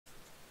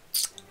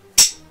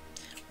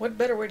what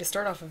better way to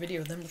start off a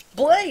video than with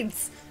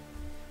blades?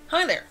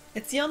 Hi there,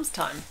 it's Yums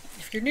time.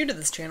 If you're new to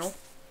this channel,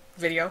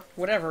 video,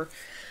 whatever,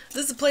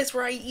 this is a place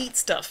where I eat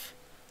stuff.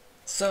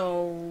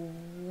 So,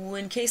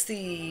 in case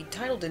the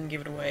title didn't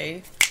give it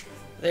away,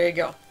 there you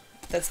go.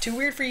 If that's too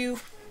weird for you,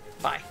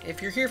 bye.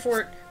 If you're here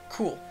for it,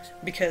 cool.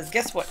 Because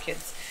guess what,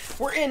 kids?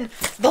 We're in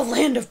the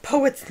land of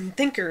poets and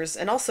thinkers,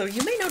 and also,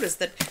 you may notice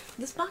that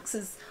this box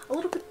is a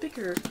little bit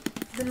bigger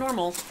than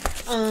normal.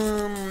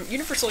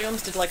 Universal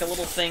Yums did like a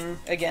little thing,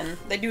 again,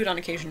 they do it on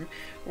occasion,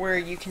 where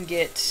you can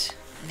get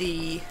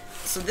the,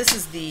 so this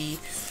is the,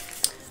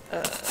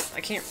 I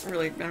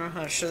don't know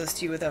how to show this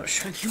to you without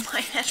showing you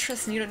my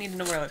address, and you don't need to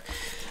know where I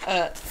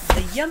live.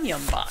 The Yum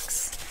Yum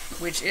box,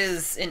 which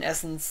is, in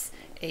essence,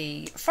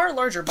 a far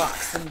larger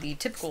box than the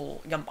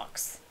typical Yum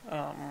box.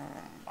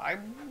 I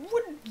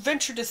would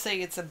venture to say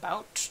it's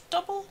about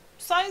double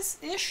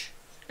size-ish.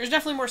 There's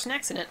definitely more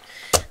snacks in it.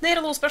 They had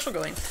a little special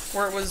going,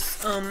 where it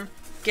was,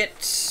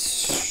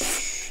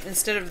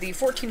 instead of the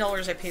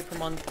 $14 I pay per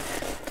month,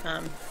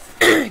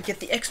 get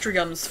the extra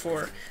Yums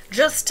for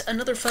just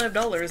another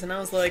 $5, and I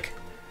was like,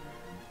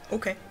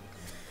 okay.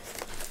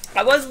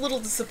 I was a little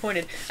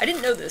disappointed. I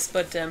didn't know this,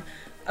 but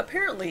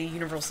apparently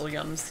Universal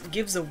Yums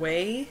gives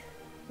away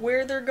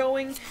where they're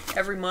going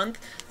every month,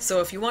 so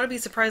if you want to be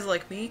surprised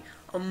like me,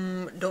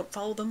 don't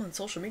follow them on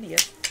social media.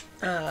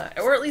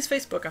 Or at least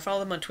Facebook. I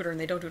follow them on Twitter, and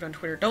they don't do it on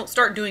Twitter. Don't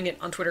start doing it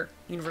on Twitter,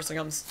 Universal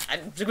Yums.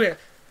 Don't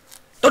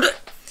do it!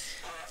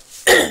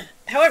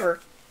 However,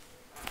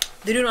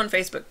 they do it on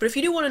Facebook. But if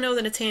you do want to know,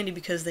 then it's handy,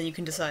 because then you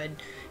can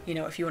decide, you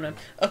know, if you want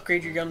to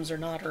upgrade your Yums or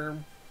not, or,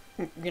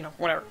 you know,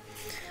 whatever.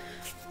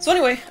 So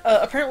anyway,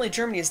 apparently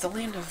Germany is the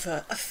land of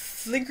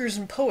thinkers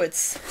and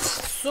poets.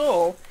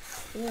 So,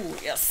 ooh,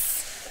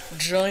 yes,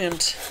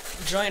 giant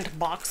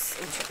box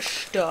of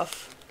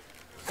stuff.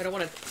 I don't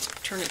want to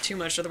turn it too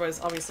much, otherwise,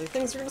 obviously,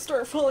 things are going to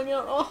start falling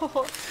out.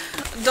 Oh,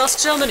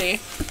 das Germany.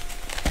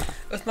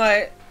 With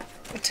my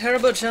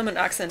terrible German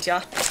accent,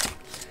 yeah.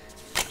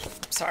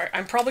 Sorry,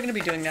 I'm probably going to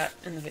be doing that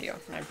in the video.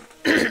 I'm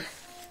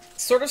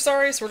sort of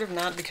sorry, sort of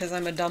not, because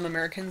I'm a dumb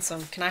American,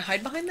 so can I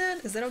hide behind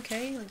that? Is that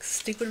okay? Like,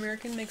 stupid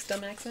American makes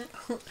dumb accent?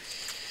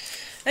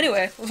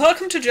 Anyway,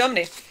 welcome to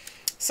Germany.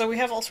 So we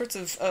have all sorts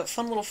of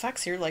fun little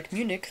facts here, like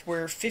Munich,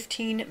 where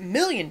 15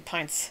 million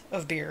pints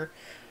of beer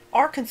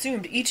are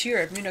consumed each year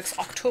at Munich's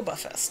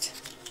Oktoberfest.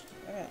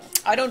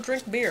 I don't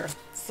drink beer,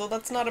 so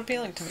that's not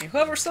appealing to me.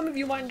 However, some of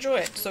you might enjoy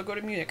it, so go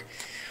to Munich.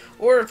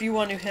 Or if you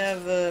want to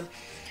have,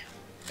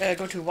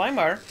 go to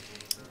Weimar,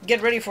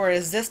 get ready for a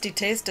zesty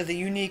taste of the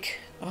unique,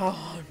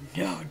 oh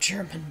no,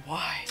 German,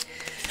 why?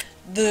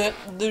 The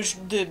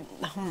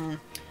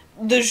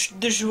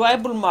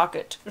Zwiebel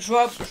market.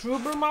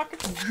 Zwiebel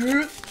market?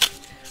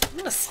 I'm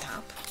gonna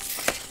stop.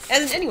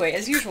 And anyway,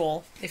 as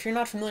usual, if you're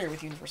not familiar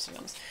with Universal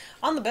Yums,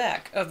 on the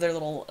back of their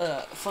little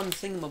fun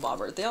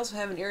thingamabobber, they also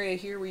have an area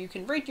here where you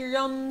can rate your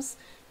Yums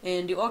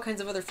and do all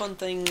kinds of other fun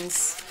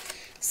things,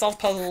 solve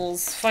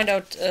puzzles, find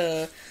out,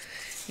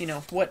 you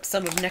know, what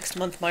some of next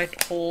month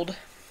might hold.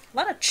 A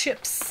lot of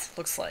chips,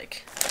 looks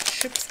like.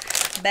 Chips,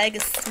 bag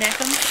of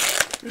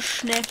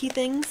snacky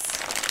things.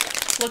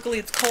 Luckily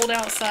it's cold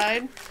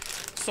outside,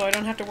 so I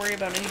don't have to worry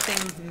about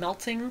anything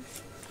melting.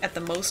 At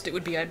the most, it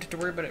would be I'd have to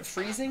worry about it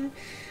freezing,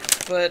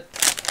 but,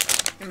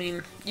 I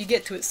mean, you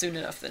get to it soon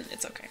enough, then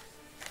it's okay.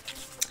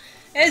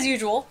 As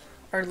usual,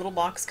 our little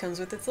box comes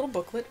with its little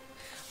booklet.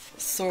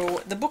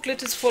 So, the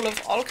booklet is full of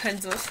all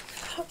kinds of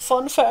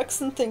fun facts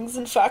and things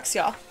and facts,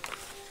 yeah.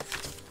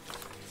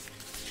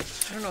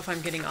 I don't know if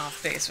I'm getting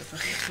off base with my...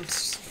 I'm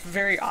just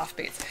very off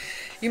base.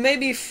 You may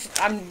be...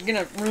 I'm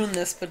gonna ruin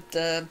this, but,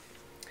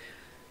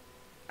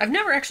 I've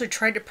never actually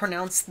tried to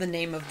pronounce the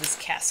name of this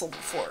castle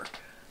before.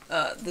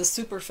 The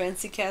super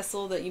fancy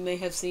castle that you may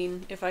have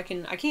seen. If I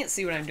can't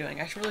see what I'm doing.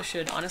 I really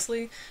should,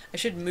 honestly. I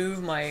should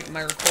move my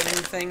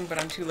recording thing, but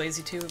I'm too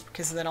lazy to,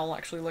 because then I'll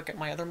actually look at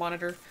my other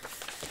monitor.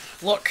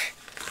 Look,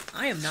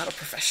 I am not a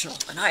professional,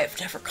 and I have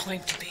never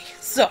claimed to be.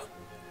 So,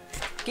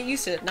 get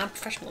used to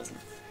non-professionalism.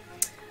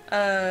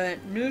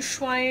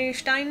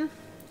 Neuschwanstein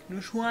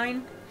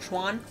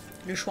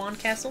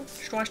Castle?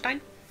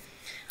 Schwanstein?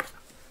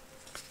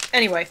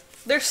 Anyway,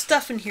 there's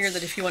stuff in here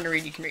that if you want to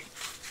read, you can read.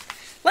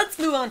 Let's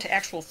move on to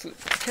actual food,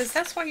 because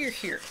that's why you're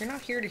here. You're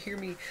not here to hear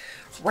me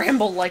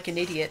ramble like an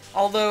idiot,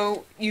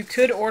 although you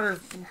could order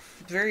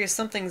various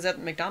somethings at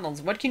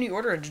McDonald's. What can you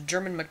order at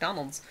German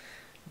McDonald's?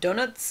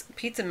 Donuts,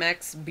 Pizza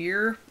Max,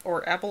 beer,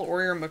 or Apple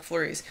Oreo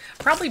McFlurries?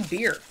 Probably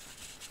beer.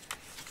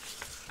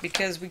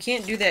 Because we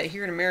can't do that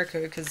here in America,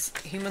 because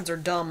humans are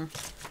dumb.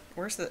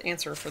 Where's the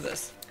answer for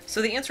this?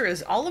 So the answer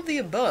is all of the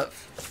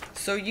above.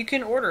 So you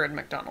can order at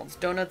McDonald's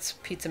donuts,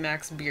 Pizza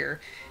Max, beer,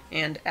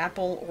 and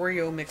Apple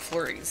Oreo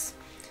McFlurries.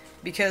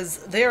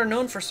 Because they are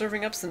known for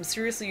serving up some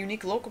seriously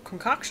unique local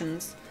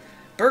concoctions.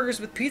 Burgers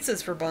with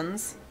pizzas for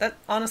buns. That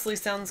honestly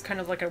sounds kind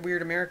of like a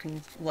weird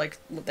American, like,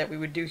 that we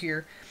would do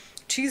here.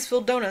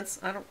 Cheese-filled donuts.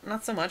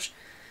 Not so much.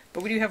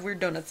 But we do have weird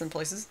donuts in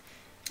places.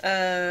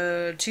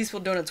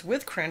 cheese-filled donuts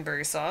with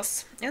cranberry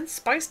sauce, and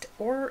spiced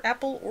or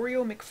apple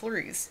Oreo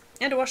McFlurries.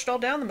 And to wash it all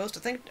down, the most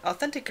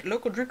authentic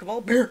local drink of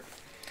all, beer.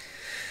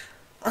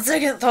 On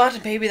second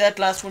thought, maybe that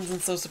last one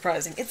isn't so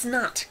surprising. It's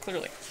not,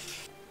 clearly.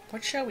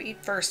 What shall we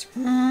eat first?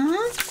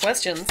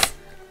 Questions.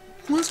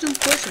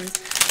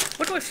 Questions.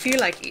 What do I feel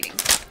like eating?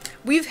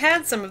 We've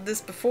had some of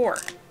this before.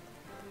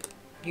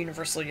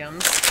 Universal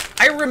Yums.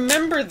 I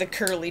remember the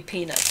curly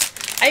peanut.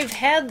 I've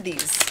had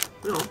these.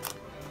 Oh,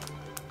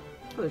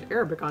 there's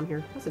Arabic on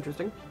here. That's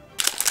interesting.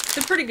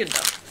 They're pretty good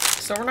though.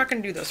 So we're not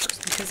going to do those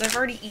first because I've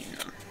already eaten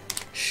them.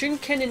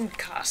 Schinken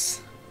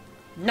Käse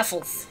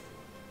Knuffels.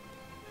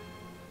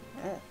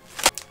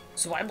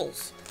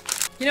 Zwiebels.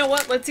 You know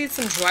what? Let's eat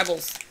some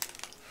Zwiebels.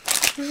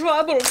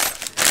 Zwiebels.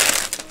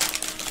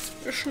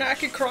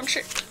 Snacky,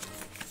 crunchy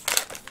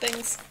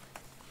things.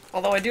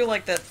 Although I do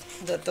like that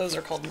those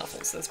are called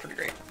Knuffels. That's pretty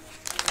great.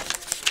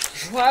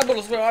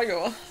 Zwiebels, where are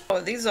you?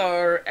 Oh, these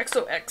are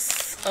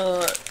XOX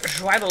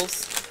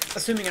Zwiebels,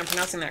 assuming I'm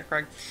pronouncing that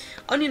correct.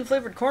 Onion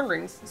flavored corn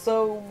rings,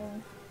 so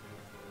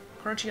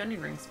crunchy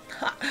onion rings.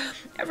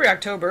 Every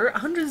October,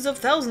 hundreds of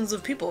thousands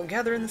of people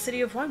gather in the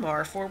city of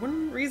Weimar for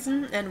one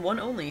reason and one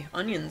only: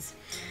 onions.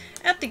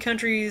 At the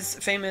country's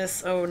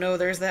famous, oh no,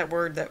 there's that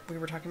word that we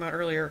were talking about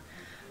earlier,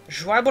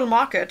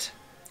 Zwiebelmarkt,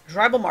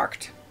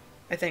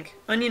 I think.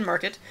 Onion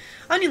market.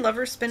 Onion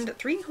lovers spend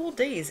 3 whole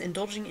days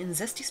indulging in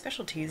zesty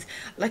specialties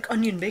like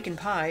onion bacon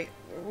pie,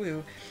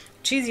 ooh,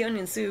 cheesy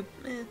onion soup,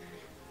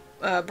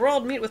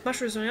 broiled meat with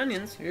mushrooms and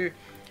onions,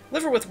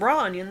 liver with raw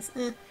onions.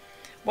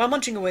 While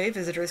munching away,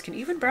 visitors can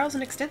even browse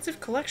an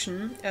extensive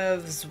collection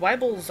of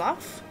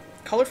Zwiebelzoff,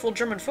 colorful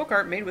German folk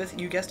art made with,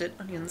 you guessed it,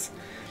 onions.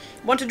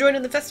 Want to join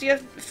in the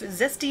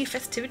zesty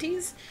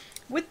festivities?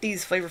 With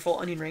these flavorful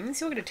onion rings,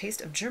 you'll get a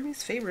taste of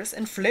Germany's famous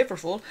and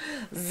flavorful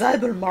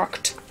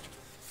Zwiebelmarkt.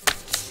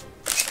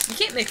 You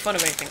can't make fun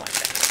of anything like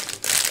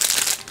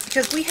that.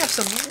 Because we have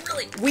some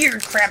really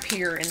weird crap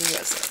here in the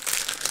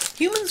USA.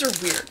 Humans are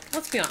weird.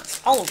 Let's be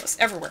honest. All of us.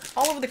 Everywhere.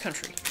 All over the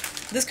country.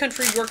 This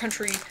country, your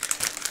country,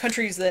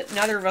 countries that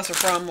neither of us are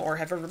from or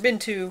have ever been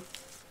to.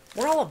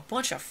 We're all a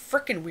bunch of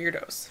frickin'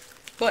 weirdos.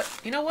 But,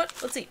 you know what?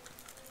 Let's eat.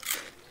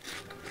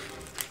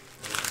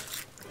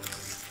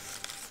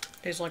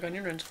 Tastes like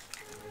onion rings.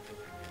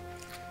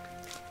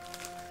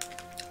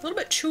 A little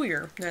bit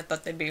chewier than I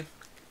thought they'd be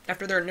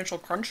after their initial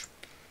crunch.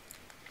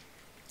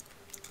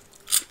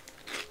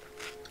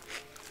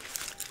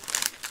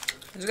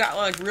 It's got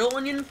like real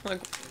onion,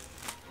 like,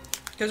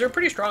 because they're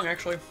pretty strong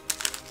actually.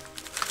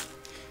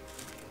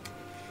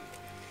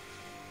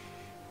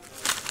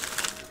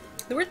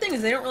 The weird thing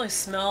is they don't really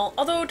smell,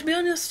 although to be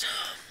honest,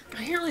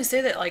 I can't really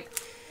say that like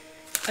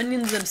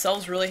onions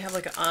themselves really have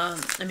like a,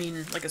 I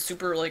mean like a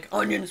super like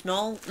onion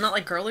smell, not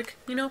like garlic,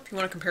 you know, if you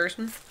want a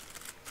comparison.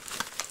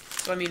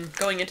 So I mean,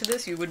 going into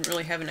this, you wouldn't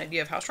really have an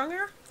idea of how strong they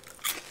are.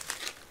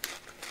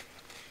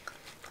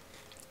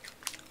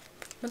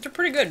 But they're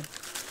pretty good.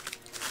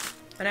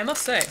 And I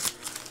must say,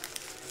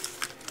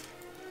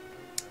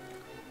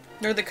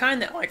 they're the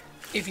kind that, like,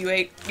 if you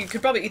ate, you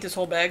could probably eat this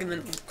whole bag and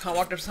then kind of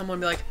walk up to someone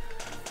and be like,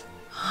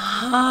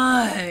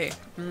 hi!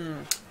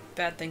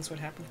 Bad things would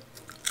happen.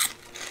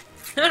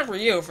 Not for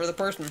you, for the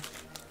person. And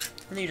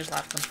then you just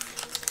laugh at them.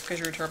 Because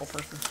you're a terrible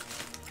person.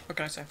 What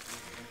can I say?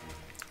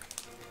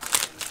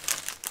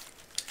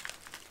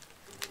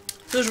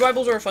 So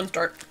Zwiebels are a fun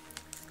start.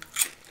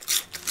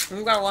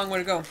 We've got a long way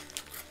to go.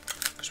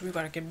 Because we've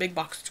got a big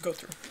box to go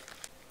through.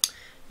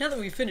 Now that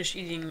we've finished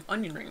eating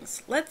onion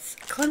rings, let's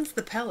cleanse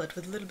the palate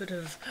with a little bit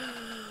of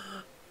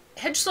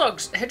Hedgehog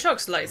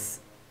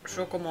Slice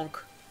Shokomonk.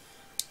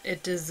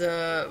 It is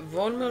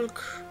Vollmilk.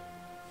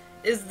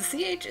 Is the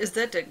CH, is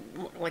that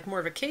like more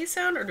of a K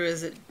sound, or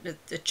is it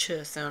a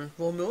Ch sound?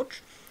 Vollmilk.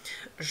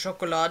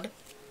 Schokolade.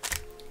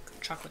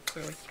 Chocolate,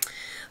 clearly.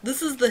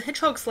 This is the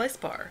Hedgehog Slice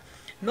Bar.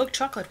 Milk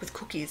chocolate with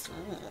cookies.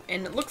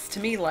 And it looks to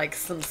me like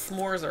some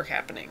s'mores are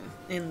happening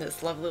in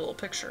this lovely little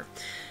picture.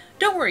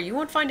 Don't worry, you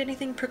won't find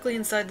anything prickly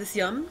inside this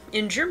yum.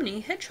 In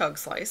Germany, Hedgehog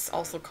Slice,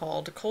 also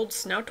called cold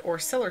snout or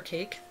cellar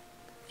cake,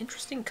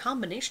 interesting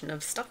combination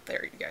of stuff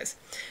there, you guys,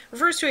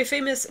 refers to a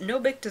famous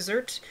no-bake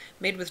dessert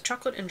made with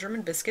chocolate and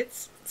German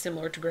biscuits,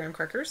 similar to graham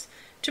crackers.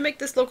 To make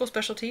this local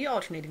specialty,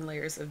 alternating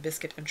layers of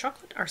biscuit and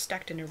chocolate are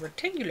stacked in a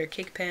rectangular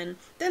cake pan,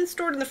 then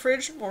stored in the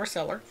fridge or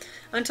cellar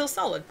until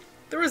solid.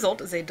 The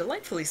result is a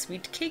delightfully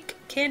sweet cake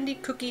candy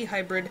cookie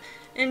hybrid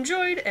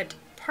enjoyed at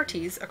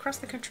parties across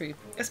the country,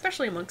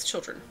 especially amongst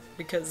children,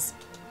 because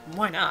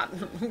why not?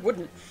 Who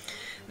wouldn't?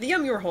 The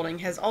yum you're holding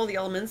has all the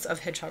elements of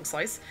Hedgehog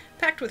Slice,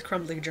 packed with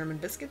crumbly German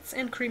biscuits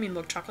and creamy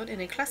milk chocolate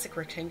in a classic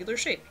rectangular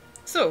shape.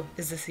 So,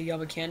 is this a yum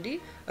of candy?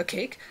 A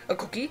cake? A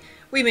cookie?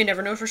 We may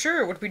never know for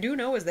sure. What we do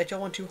know is that you'll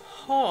want to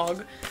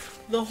hog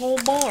the whole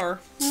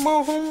bar.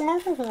 So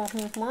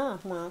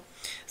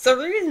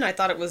the reason I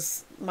thought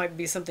it might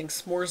be something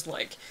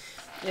s'mores-like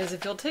is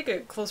if you'll take a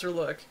closer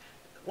look,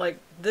 like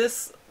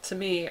this, to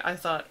me, I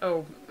thought,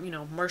 oh, you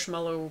know,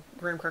 marshmallow,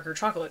 graham cracker,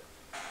 chocolate.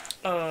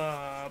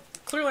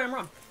 Clearly I'm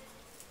wrong.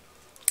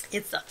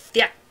 It's a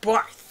thick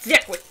bar,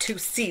 thick with 2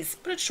 C's,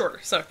 but it's shorter,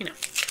 so, you know.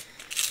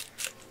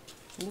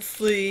 We'll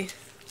see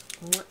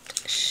what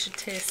she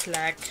tastes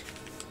like.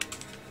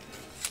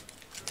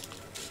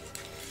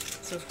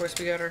 So of course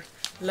we got our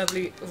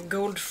lovely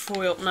gold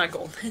foil, not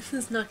gold, this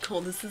is not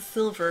gold, this is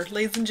silver.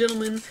 Ladies and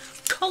gentlemen,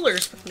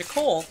 colors with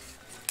Nicole.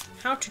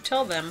 How to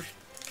tell them.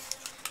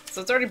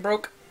 So it's already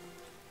broke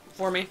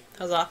for me,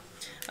 huzzah.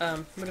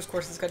 But of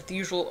course it's got the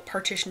usual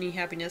partition-y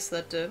happiness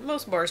that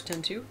most bars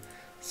tend to.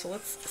 So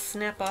let's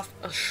snap off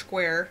a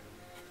square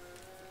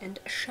and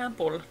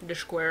sample the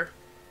square.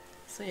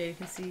 So yeah, you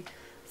can see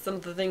some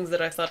of the things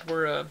that I thought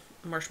were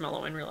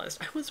marshmallow and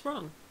realized I was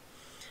wrong.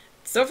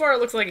 So far it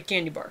looks like a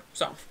candy bar,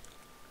 so.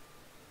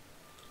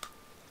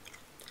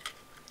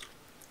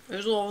 It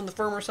is a little on the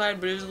firmer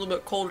side, but it is a little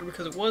bit colder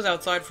because it was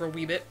outside for a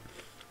wee bit.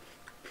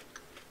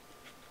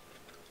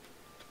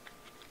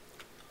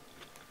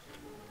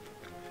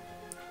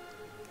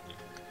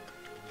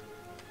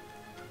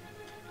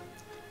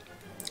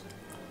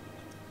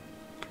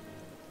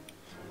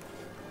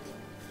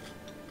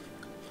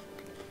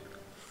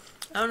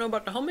 I don't know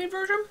about the homemade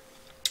version.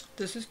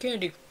 This is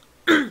candy.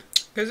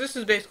 Because this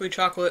is basically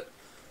chocolate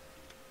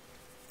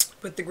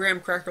with the graham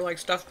cracker-like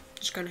stuff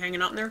just kind of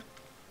hanging out in there.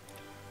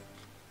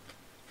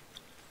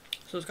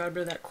 So it's got a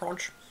bit of that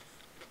crunch.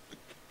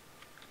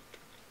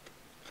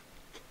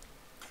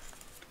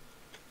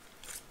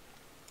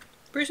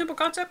 Pretty simple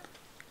concept.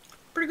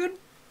 Pretty good.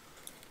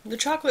 The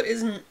chocolate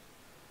isn't...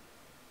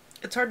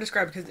 It's hard to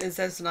describe because it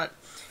says it's not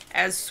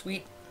as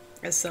sweet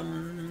as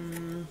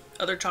some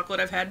other chocolate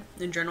I've had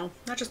in general.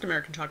 Not just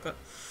American chocolate.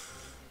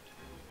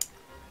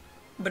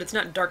 But it's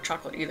not dark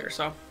chocolate either,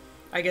 so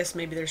I guess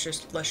maybe there's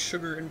just less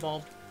sugar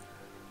involved.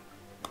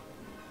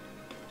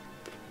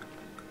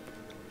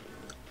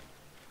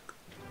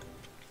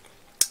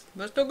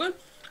 But still good.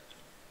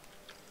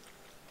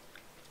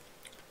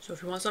 So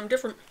if you want something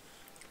different,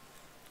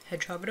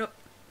 hedgehog it up.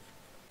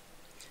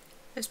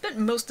 I spent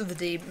most of the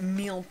day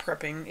meal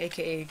prepping,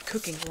 aka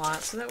cooking a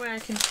lot, so that way I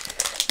can,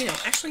 you know,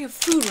 actually have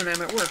food when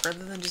I'm at work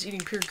rather than just eating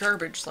pure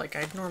garbage like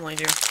I normally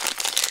do.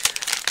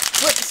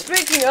 But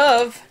speaking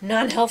of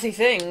non-healthy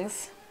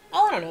things,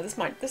 oh, I don't know, this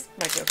might be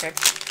okay.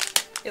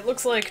 It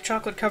looks like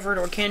chocolate covered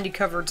or candy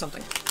covered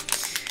something.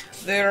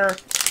 They're,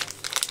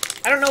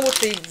 I don't know what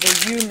the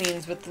U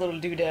means with the little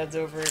doodads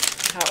over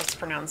it, how it's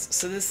pronounced.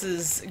 So this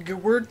is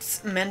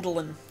Gewürz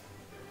Mandeln.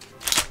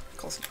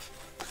 Close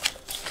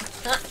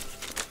enough. Ah.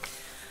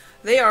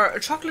 They are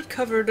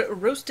chocolate-covered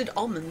roasted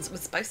almonds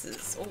with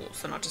spices. Oh,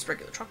 so not just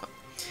regular chocolate.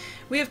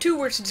 We have two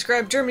words to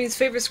describe Germany's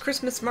famous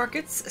Christmas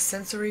markets: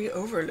 sensory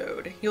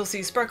overload. You'll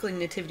see sparkling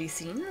nativity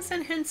scenes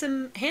and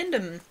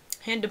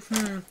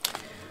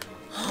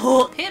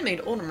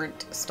handmade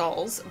ornament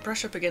stalls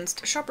brush up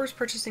against shoppers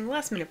purchasing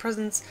last-minute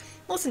presents,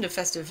 listen to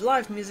festive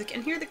live music,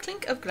 and hear the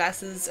clink of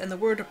glasses and the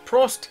word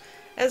Prost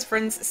as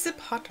friends sip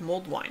hot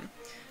mulled wine.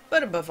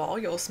 But above all,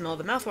 you'll smell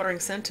the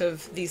mouthwatering scent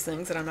of these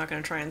things that I'm not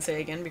going to try and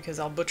say again because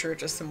I'll butcher it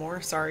just some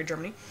more. Sorry,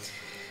 Germany.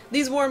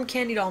 These warm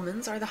candied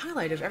almonds are the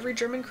highlight of every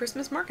German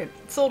Christmas market,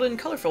 sold in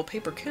colorful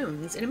paper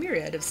cones in a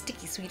myriad of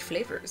sticky sweet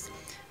flavors.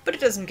 But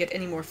it doesn't get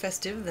any more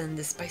festive than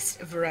the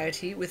spiced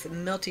variety with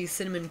melty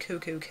cinnamon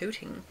cocoa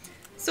coating.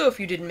 So if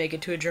you didn't make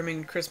it to a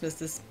German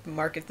Christmas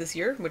market this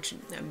year, which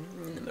I'm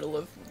in the middle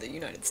of the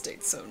United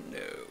States, so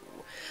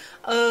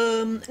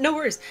no. No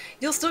worries.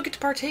 You'll still get to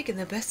partake in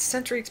the best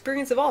sensory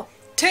experience of all.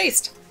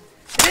 Taste!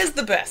 It is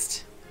the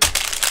best.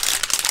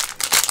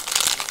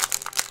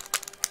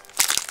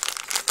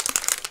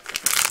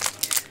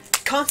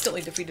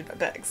 Constantly defeated by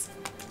bags.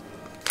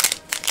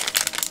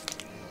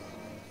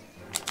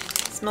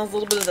 Smells a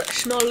little bit of the,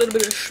 smell a little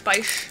bit of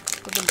spice,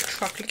 a little bit of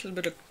chocolate, a little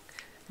bit of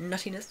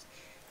nuttiness.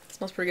 It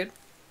smells pretty good.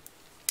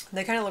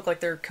 They kind of look like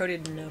they're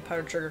coated in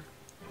powdered sugar.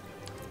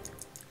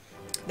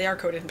 They are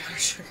coated in powdered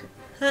sugar.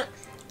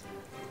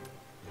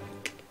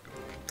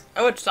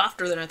 Oh, it's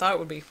softer than I thought it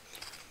would be.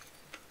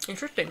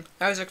 Interesting.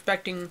 I was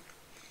expecting,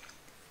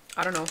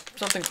 I don't know,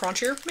 something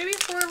crunchier, maybe,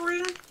 for whatever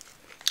reason.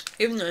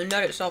 Even though the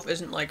nut itself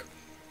isn't like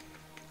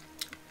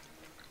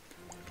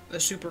a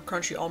super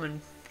crunchy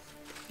almond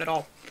at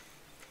all.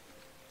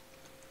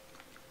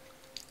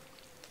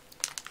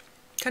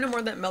 Kind of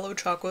more that mellow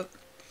chocolate.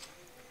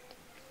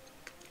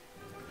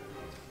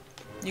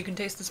 You can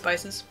taste the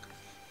spices.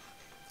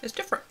 It's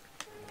different.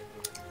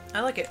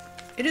 I like it.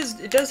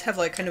 It does have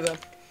like kind of a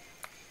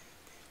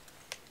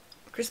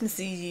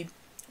Christmassy,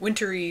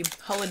 wintry,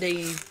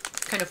 holiday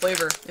kind of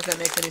flavor, if that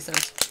makes any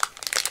sense.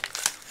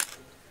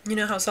 You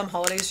know how some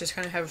holidays just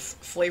kind of have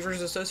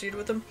flavors associated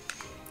with them?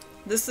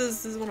 This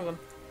is one of them.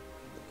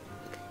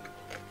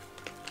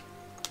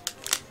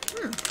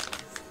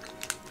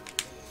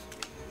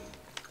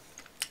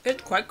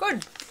 It's quite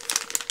good.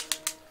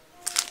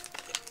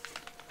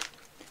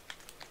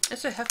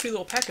 It's a hefty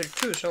little package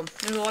too, so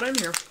there's a lot in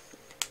here.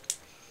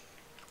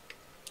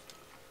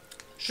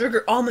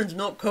 Sugar, almonds,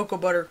 milk, cocoa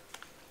butter.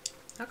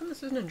 How come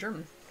this isn't in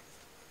German?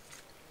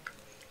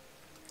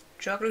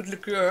 Chocolate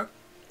liqueur.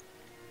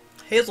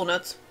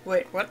 Hazelnuts.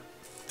 Wait, what?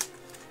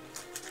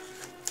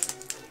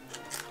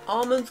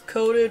 Almonds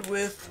coated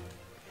with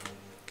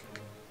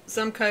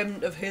some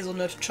kind of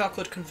hazelnut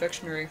chocolate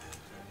confectionery.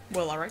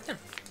 Well, alright then.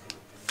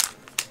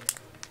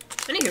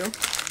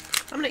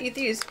 Anywho, I'm gonna eat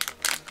these,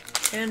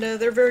 and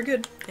they're very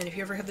good, and if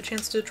you ever have the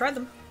chance to try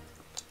them,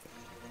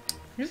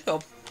 just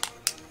go.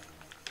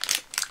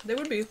 They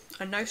would be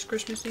a nice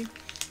Christmassy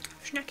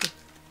snacky.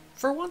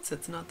 For once,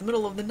 it's not the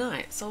middle of the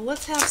night, so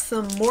let's have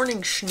some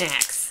morning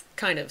snacks.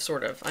 Kind of,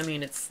 sort of. I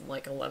mean, it's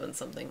like 11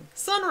 something.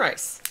 Sun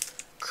Rice.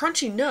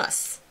 Crunchy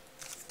nuts.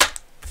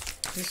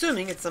 I'm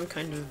assuming it's some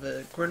kind of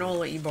a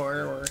granola-y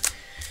bar or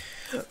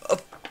a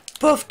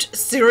puffed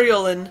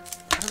cereal, and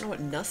I don't know what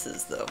nuss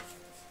is, though.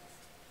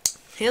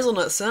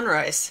 Hazelnut Sun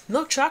Rice.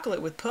 Milk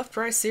chocolate with puffed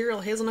rice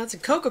cereal, hazelnuts,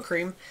 and cocoa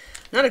cream.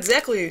 Not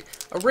exactly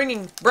a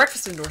ringing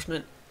breakfast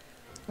endorsement,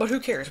 but who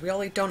cares? We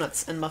all eat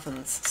donuts and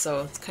muffins,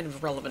 so it's kind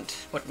of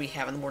irrelevant what we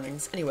have in the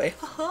mornings. Anyway,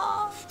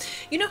 haha!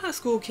 You know how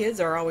school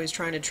kids are always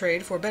trying to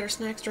trade for better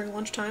snacks during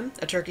lunchtime?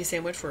 A turkey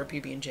sandwich for a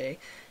PB&J,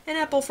 an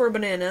apple for a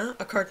banana,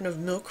 a carton of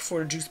milk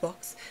for a juice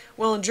box.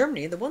 Well, in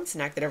Germany, the one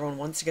snack that everyone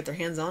wants to get their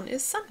hands on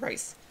is Sun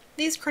Rice.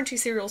 These crunchy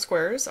cereal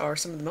squares are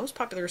some of the most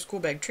popular school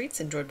bag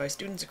treats enjoyed by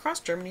students across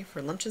Germany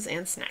for lunches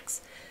and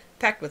snacks.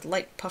 Packed with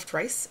light puffed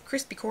rice,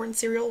 crispy corn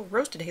cereal,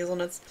 roasted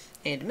hazelnuts,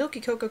 and milky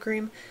cocoa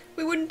cream,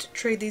 we wouldn't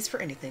trade these for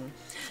anything.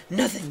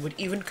 Nothing would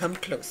even come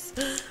close.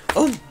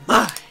 Oh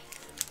my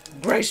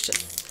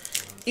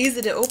gracious.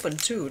 Easy to open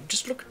too.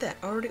 Just look at that.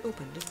 Already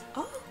opened.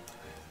 Oh.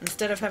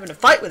 Instead of having to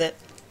fight with it,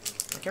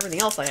 like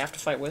everything else I have to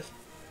fight with,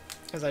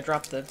 because I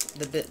dropped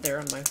the bit there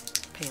on my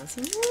pants.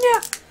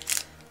 Yeah.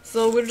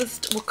 So we're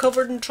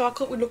covered in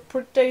chocolate. We look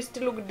pretty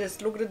tasty. Look at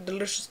this. Look at the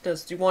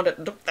deliciousness. You want it?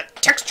 Look at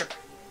the texture.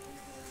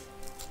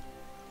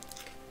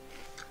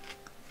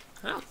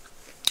 Oh,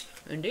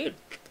 indeed.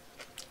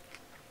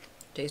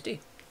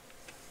 Tasty.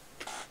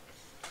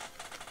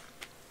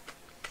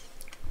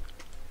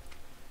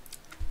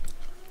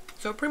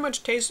 So it pretty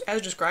much tastes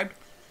as described,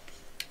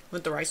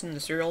 with the rice and the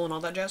cereal and all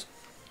that jazz.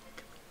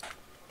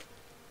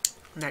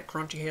 And that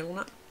crunchy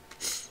hazelnut.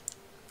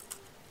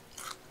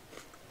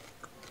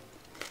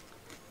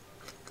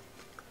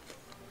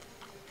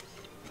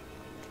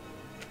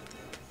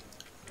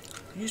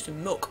 Use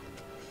some milk.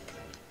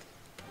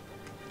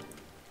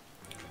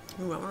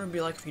 Ooh, I wonder what it'd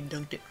be like if you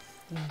dunked it.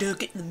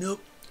 Dunk it in the milk.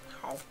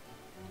 Oh.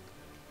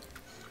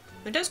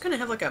 It does kind of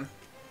have like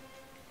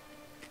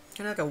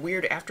a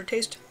weird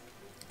aftertaste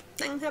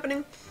thing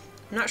happening.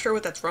 I'm not sure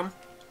what that's from.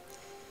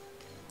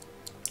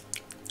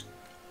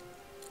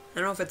 I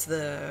don't know if it's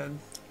the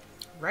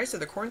rice or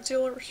the corn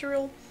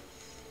cereal.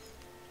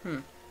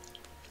 It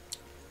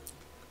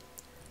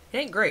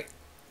ain't great,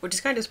 which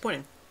is kind of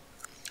disappointing.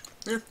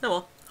 Oh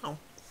well. Oh.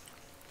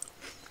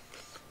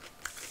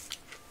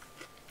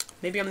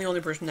 Maybe I'm the only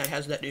person that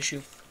has that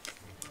issue.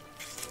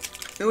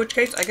 In which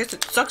case, I guess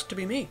it sucks to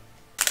be me.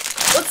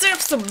 Let's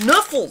have some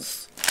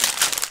Knuffels!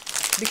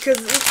 Because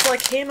it's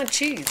like ham and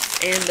cheese.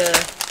 And,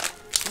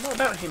 I'm all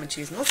about ham and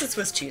cheese. Unless it's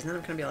Swiss cheese. And then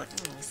I'm gonna be like,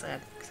 oh,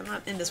 sad. Because I'm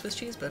not into Swiss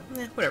cheese, but,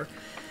 whatever.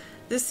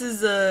 This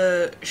is,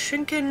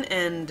 Schinken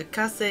and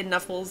Käse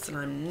Knuffels. And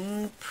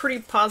I'm pretty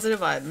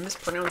positive I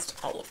mispronounced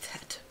all of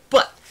that.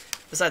 But,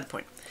 beside the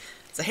point.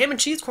 It's a ham and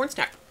cheese corn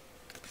snack.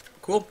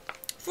 Cool.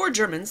 For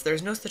Germans,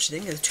 there's no such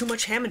thing as too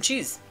much ham and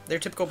cheese. Their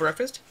typical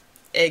breakfast: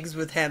 eggs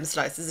with ham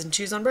slices and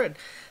cheese on bread.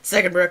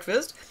 Second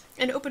breakfast: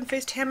 an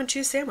open-faced ham and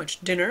cheese sandwich.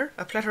 Dinner: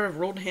 a platter of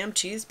rolled ham,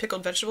 cheese,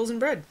 pickled vegetables, and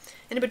bread.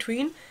 And in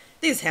between,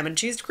 these ham and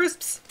cheese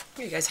crisps.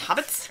 Are you guys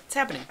hobbits? What's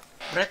happening?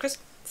 Breakfast?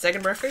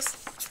 Second breakfast?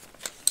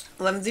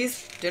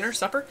 Elevensies? Dinner?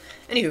 Supper?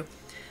 Anywho,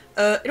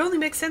 it only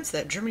makes sense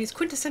that Germany's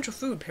quintessential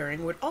food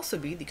pairing would also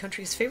be the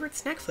country's favorite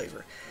snack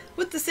flavor.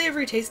 With the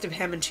savory taste of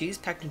ham and cheese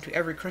packed into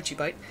every crunchy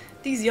bite,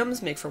 these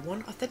yums make for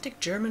one authentic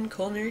German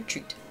culinary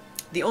treat.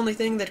 The only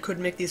thing that could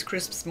make these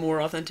crisps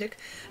more authentic: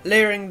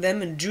 layering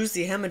them in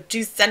juicy ham and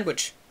cheese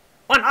sandwich.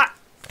 Why not?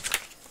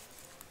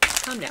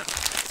 Calm down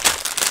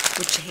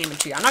with your ham and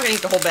cheese. I'm not gonna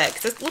eat the whole bag.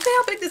 Look at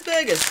how big this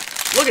bag is.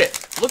 Look at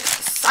it. Look at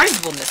the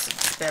sizableness of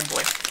this bad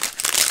boy.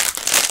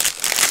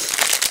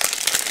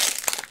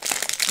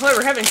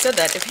 However, having said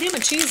that, if ham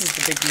and cheese is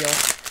the big deal,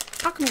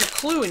 how come your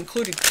clue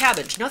included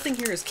cabbage? Nothing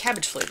here is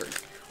cabbage flavored.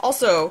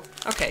 Also,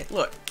 okay,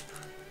 look.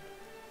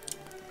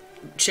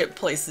 Chip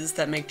places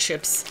that make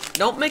chips,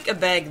 don't make a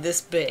bag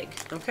this big,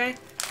 okay?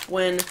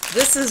 When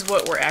this is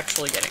what we're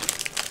actually getting.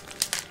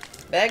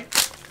 Bag?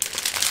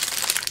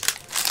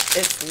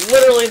 It's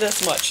literally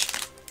this much.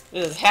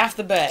 It is half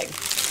the bag.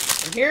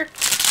 From here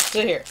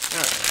to here.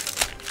 Alright.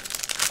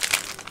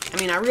 I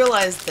mean, I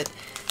realized that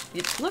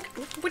you look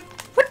what?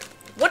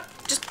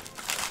 Just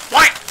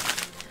why?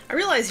 I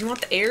realize you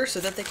want the air so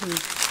that they can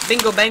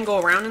bingo bango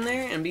around in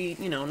there and be,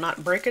 you know,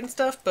 not breaking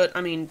stuff, but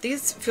I mean,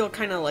 these feel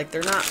kind of like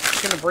they're not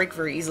gonna break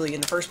very easily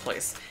in the first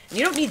place. And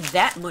you don't need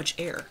that much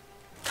air.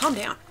 Calm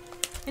down.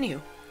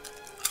 Anywho.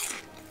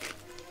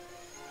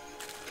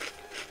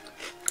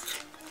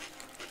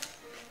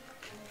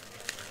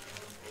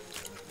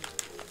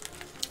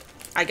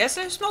 I guess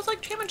it smells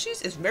like ham and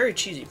cheese. It's very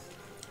cheesy.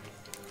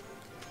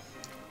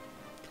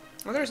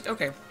 Oh, there's,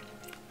 okay.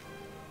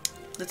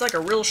 It's like a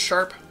real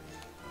sharp,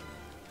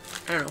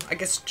 I don't know, I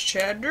guess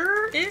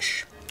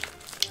cheddar-ish?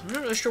 I'm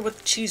not really sure what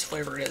the cheese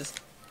flavor is.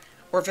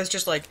 Or if it's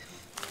just like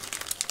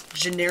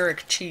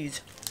generic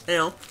cheese. You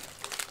know?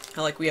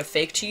 How like we have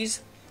fake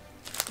cheese.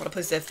 A lot of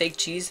places have fake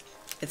cheese.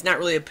 It's not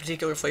really a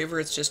particular flavor,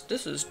 it's just,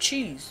 this is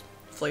cheese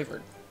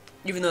flavored.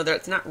 Even though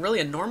that's not really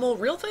a normal,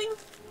 real thing,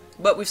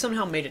 but we've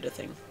somehow made it a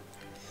thing.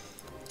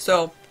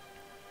 So,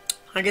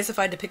 I guess if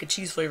I had to pick a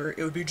cheese flavor,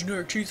 it would be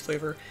generic cheese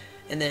flavor,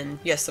 and then,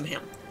 yes, some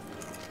ham.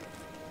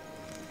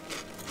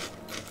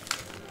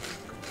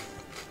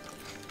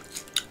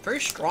 Very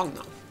strong,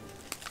 though.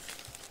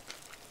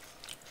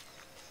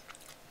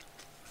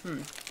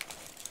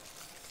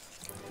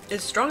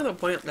 It's strong to the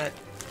point that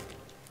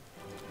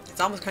it's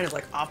almost kind of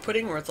like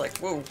off-putting, where it's like,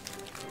 whoa.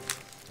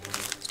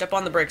 Step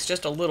on the brakes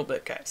just a little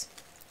bit, guys.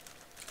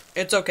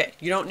 It's okay.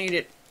 You don't need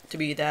it to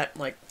be that,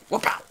 like,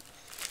 whoop out.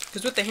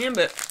 Because with the ham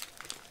bit,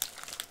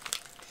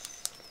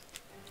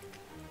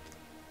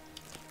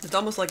 it's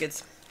almost like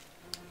it's,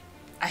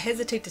 I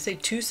hesitate to say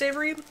too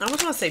savory. I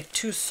almost want to say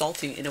too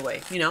salty in a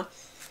way, you know?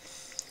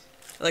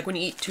 Like when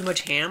you eat too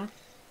much ham,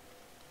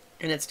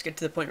 and it's to get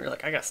to the point where you're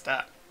like, I gotta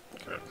stop.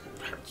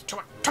 Too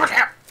much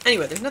ham!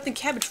 Anyway, there's nothing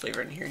cabbage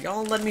flavored in here.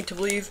 Y'all led me to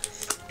believe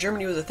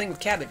Germany was a thing with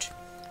cabbage.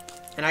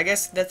 And I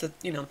guess that's a,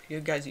 you know, you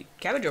guys eat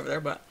cabbage over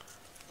there, but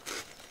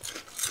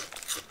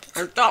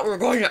I thought we were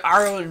going to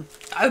Ireland.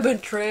 I've been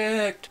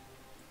tricked.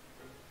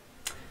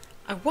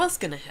 I was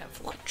gonna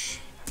have lunch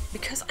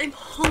because I'm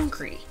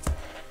hungry.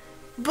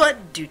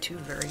 But due to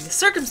varying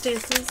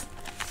circumstances,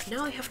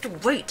 now I have to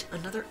wait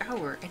another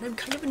hour, and I'm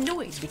kind of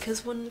annoyed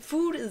because when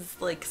food is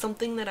like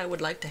something that I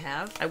would like to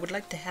have, I would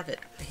like to have it.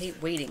 I hate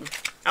waiting.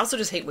 I also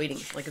just hate waiting.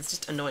 Like, it's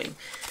just annoying.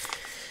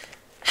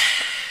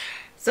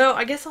 So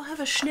I guess I'll have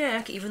a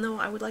snack, even though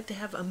I would like to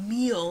have a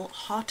meal,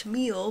 hot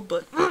meal,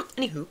 but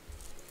anywho,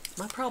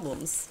 my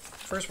problems,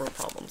 first world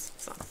problems,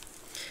 so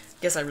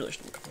guess I really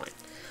shouldn't complain.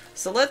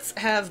 So let's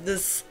have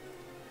this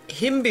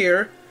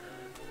Himbeer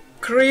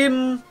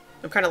Creme,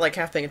 I'm kind of like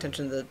half paying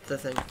attention to the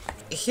thing,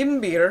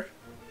 Himbeer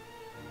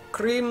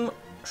Creme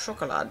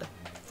Schokolade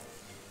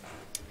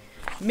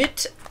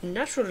mit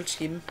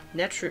Naturlichem, I'm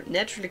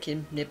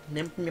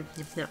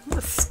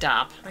gonna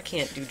stop. I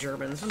can't do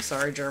German. I'm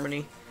sorry,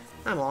 Germany.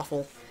 I'm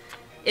awful.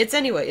 It's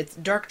anyway, it's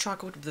dark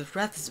chocolate with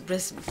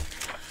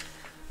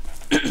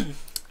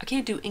I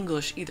can't do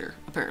English either,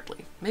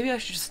 apparently. Maybe I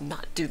should just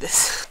not do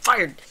this.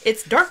 Fired!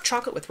 It's dark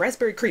chocolate with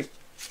raspberry cream.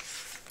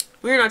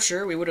 We're not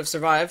sure we would have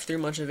survived through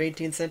much of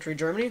 18th century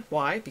Germany.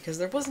 Why? Because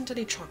there wasn't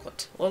any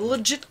chocolate. A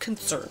legit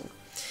concern.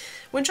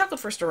 When chocolate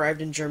first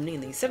arrived in Germany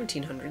in the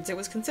 1700s, it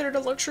was considered a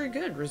luxury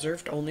good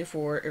reserved only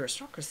for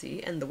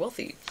aristocracy and the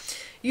wealthy.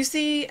 You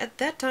see, at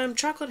that time,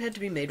 chocolate had to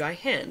be made by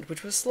hand,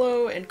 which was a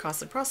slow and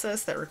costly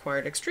process that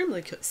required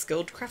extremely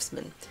skilled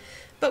craftsmen.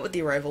 But with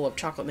the arrival of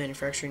chocolate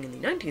manufacturing in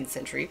the 19th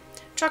century,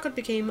 chocolate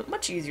became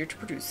much easier to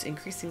produce,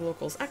 increasing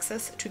locals'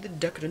 access to the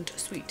decadent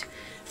sweet.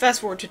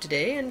 Fast forward to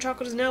today, and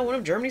chocolate is now one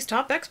of Germany's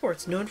top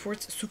exports, known for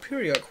its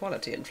superior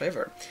quality and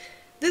flavor.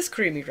 This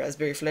creamy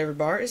raspberry-flavored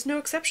bar is no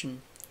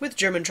exception. With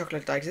German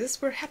chocolate like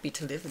this, we're happy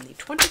to live in the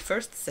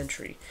 21st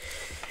century.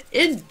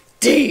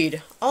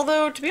 Indeed!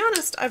 Although, to be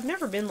honest, I've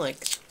never been,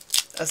 like,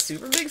 a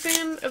super big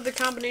fan of the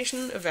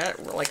combination of,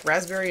 like,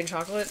 raspberry and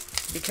chocolate.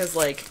 Because,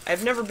 like,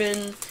 I've never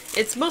been...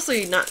 It's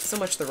mostly not so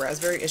much the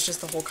raspberry, it's just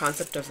the whole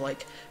concept of,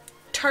 like,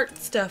 tart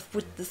stuff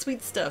with the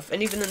sweet stuff.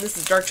 And even then, this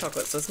is dark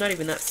chocolate, so it's not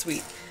even that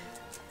sweet.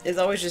 It's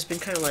always just been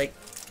kind of, like,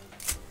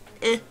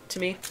 to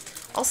me.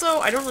 Also,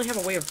 I don't really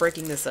have a way of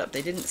breaking this up.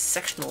 They didn't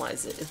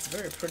sectionalize it. It's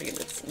very pretty and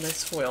it's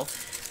nice foil.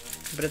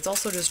 But it's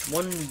also just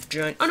one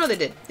giant... Oh no, they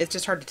did. It's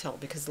just hard to tell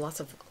because lots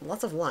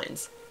of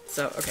lines.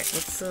 So, okay,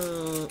 let's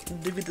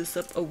divvy this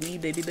up a wee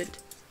baby bit.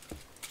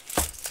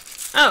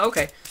 Oh,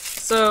 okay.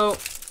 So,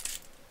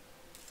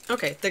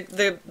 okay,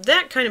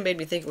 that kind of made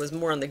me think it was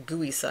more on the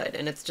gooey side,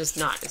 and it's just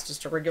not. It's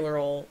just a regular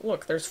old...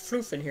 Look, there's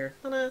floof in here.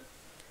 Ta-da!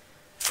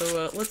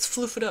 So, let's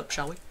floof it up,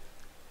 shall we?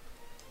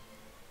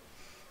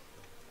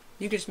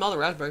 You can smell the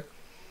raspberry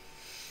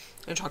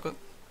and chocolate.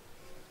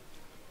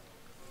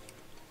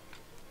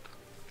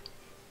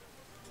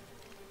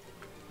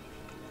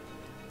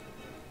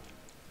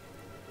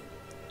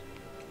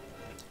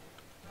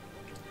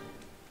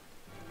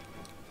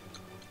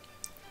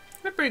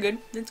 They're pretty good.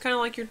 It's kind of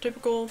like your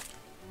typical,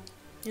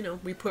 you know,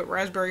 we put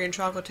raspberry and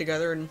chocolate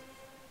together and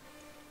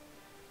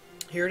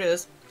here it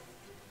is.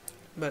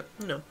 But,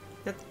 you know,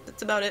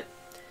 that's about it.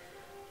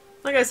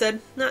 Like I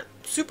said, not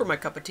super my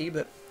cup of tea,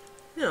 but,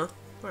 you know,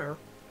 whatever.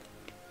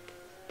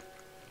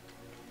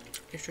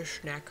 It's just a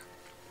snack.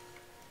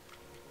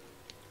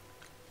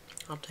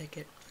 I'll take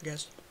it, I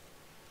guess.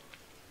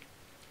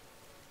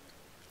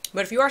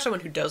 But if you are someone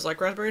who does like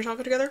raspberry and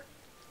chocolate together,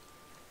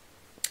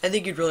 I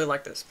think you'd really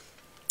like this.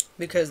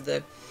 Because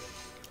the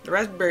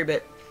raspberry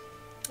bit,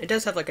 it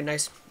does have like a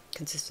nice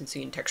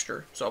consistency and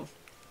texture, so.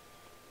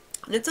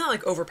 And it's not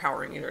like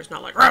overpowering either, it's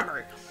not like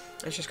raspberry.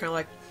 It's just kind of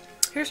like,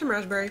 here's some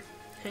raspberry,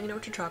 hanging out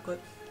with your chocolate.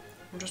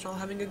 We're just all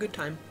having a good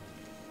time.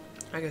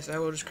 I guess I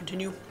will just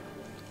continue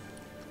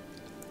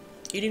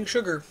eating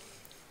sugar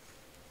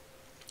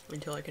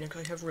until I can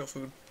actually have real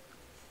food.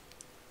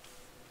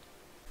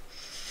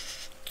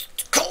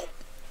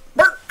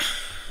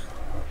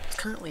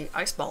 currently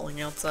iceballing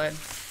outside.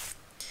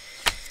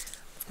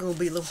 It'll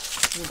be a little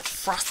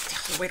frosty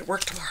on the way to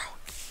work tomorrow.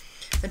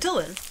 Until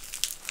then,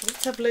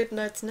 let's have late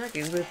night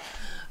snackies with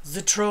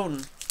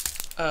Zitrone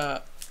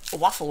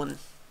Waffeln.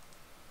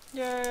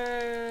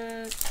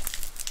 Yay!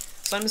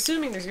 So I'm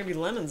assuming there's gonna be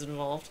lemons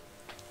involved.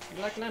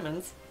 You like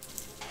lemons?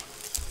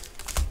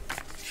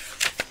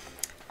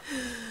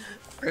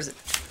 Where is it?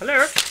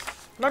 Hello?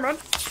 Lemon!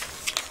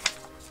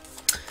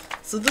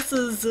 So this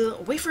is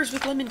wafers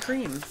with lemon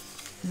cream.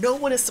 No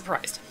one is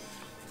surprised.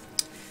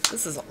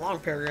 This is a long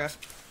paragraph.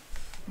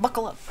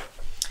 Buckle up.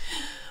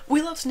 We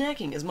love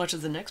snacking as much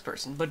as the next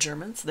person, but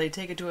Germans, they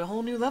take it to a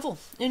whole new level.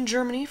 In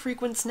Germany,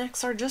 frequent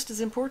snacks are just as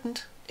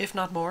important, if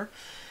not more,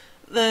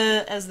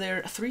 as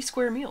their 3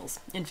 square meals.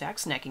 In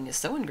fact, snacking is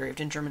so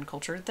engraved in German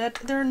culture that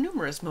there are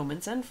numerous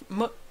moments and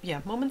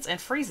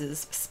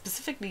phrases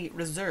specifically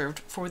reserved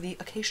for the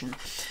occasion.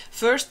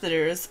 First,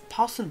 there is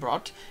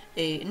Pausenbrot,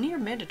 a near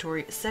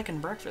mandatory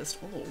second breakfast.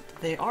 Oh,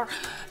 they are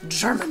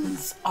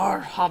Germans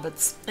are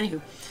hobbits.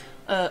 Anywho,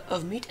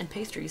 of meat and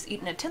pastries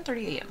eaten at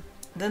 10:30 a.m.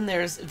 Then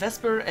there's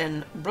Vesper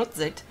and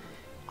Brotzeit,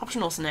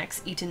 optional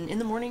snacks eaten in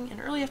the morning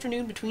and early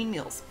afternoon between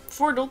meals.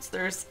 For adults,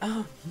 there's,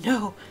 oh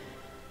no,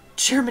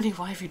 Germany,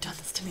 why have you done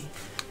this to me?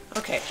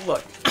 Okay,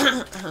 look,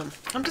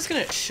 I'm just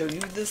gonna show you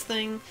this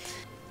thing.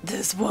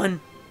 This one,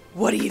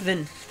 what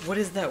even? What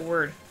is that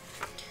word?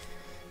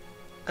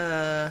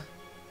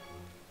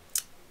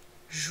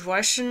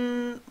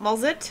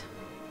 Schweichenmalzett?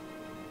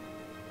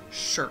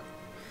 Sure.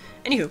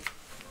 Anywho,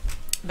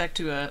 back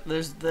to,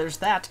 there's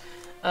that.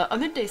 A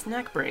midday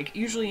snack break,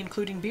 usually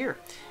including beer.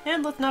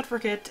 And let's not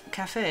forget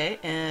café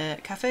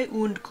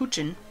und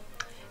Kuchen,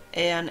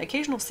 an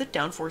occasional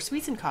sit-down for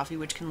sweets and coffee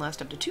which can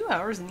last up to 2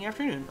 hours in the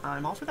afternoon.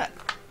 I'm all for that.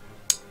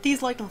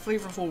 These light and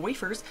flavorful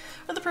wafers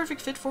are the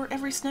perfect fit for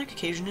every snack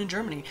occasion in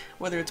Germany,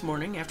 whether it's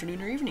morning,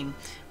 afternoon, or evening.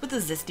 With a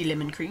zesty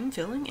lemon cream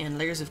filling and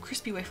layers of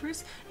crispy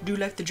wafers, do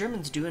like the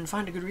Germans do and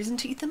find a good reason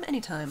to eat them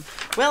anytime.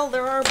 Well,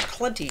 there are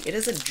plenty. It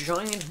is a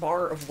giant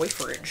bar of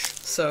waferage,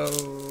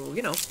 so,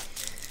 you know.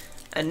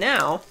 And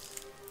now,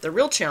 the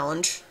real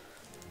challenge.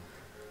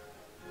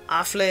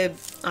 Afle.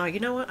 You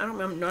know what? I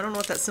don't know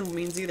what that symbol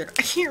means either.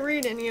 I can't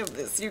read any of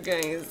this, you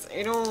guys.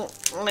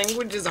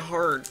 Language is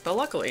hard. But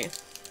luckily,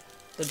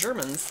 the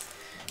Germans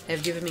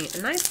have given me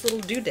a nice little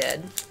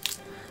doodad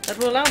that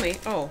will allow me.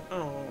 Oh,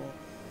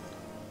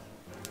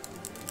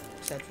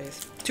 sad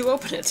face. To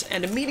open it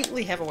and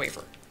immediately have a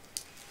wafer.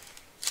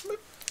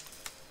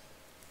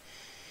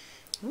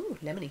 Ooh,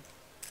 lemony.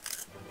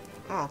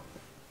 Oh.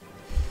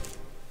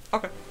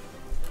 Okay.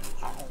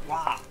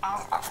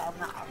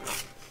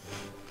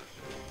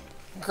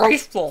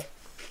 Graceful.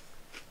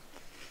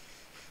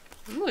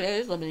 Ooh, that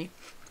is lemony.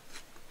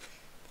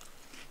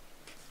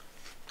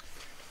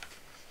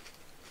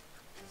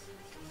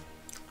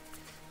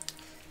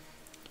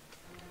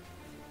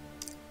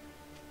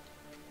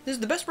 This is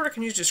the best word I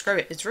can use to describe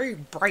it. It's very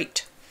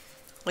bright.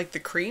 Like the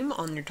cream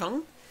on your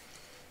tongue.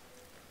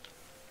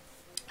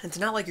 It's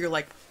not like you're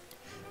like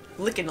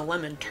licking a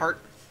lemon tart.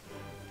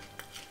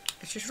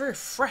 It's just very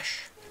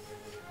fresh.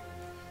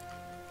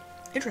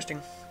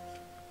 Interesting.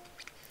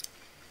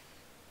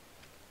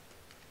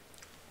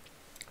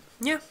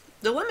 Yeah,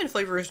 the lemon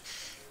flavor is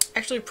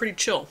actually pretty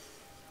chill.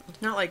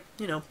 It's not like,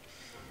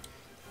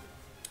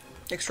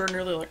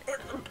 extraordinarily like,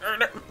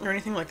 or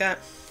anything like that.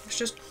 It's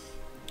just,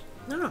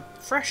 I don't know,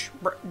 fresh.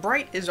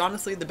 Bright is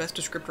honestly the best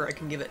descriptor I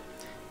can give it.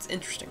 It's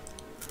interesting.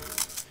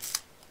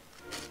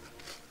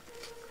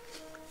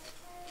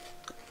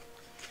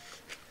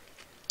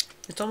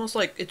 It's almost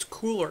like it's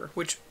cooler,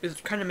 which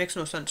kind of makes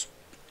no sense.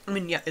 I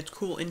mean, yeah, it's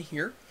cool in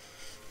here,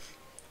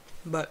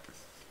 but,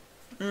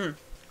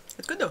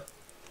 it's good though.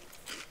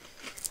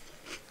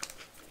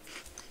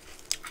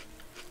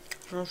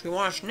 Well, if you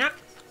want a snack,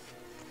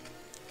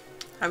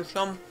 have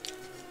some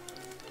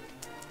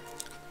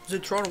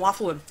Zitrone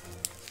Waffeln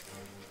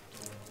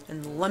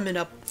and lemon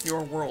up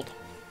your world.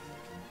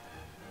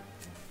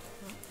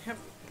 I have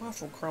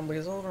waffle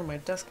crumblies all over my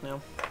desk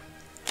now.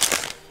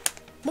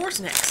 More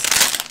snacks.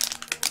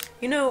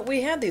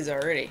 We had these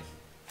already,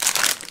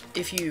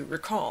 if you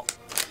recall.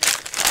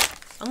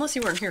 Unless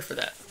you weren't here for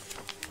that.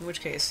 In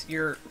which case,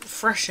 you're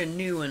fresh and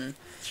new and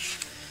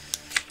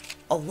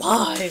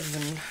alive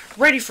and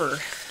ready for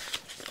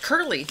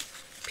curly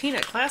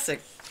peanut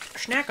classic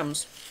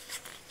schnackums.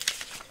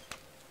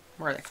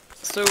 Where are they?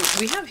 So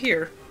we have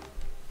here,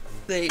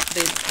 they're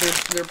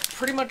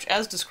pretty much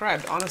as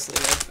described, honestly.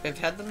 I've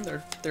had them,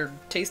 they're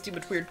tasty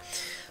but weird.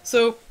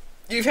 So,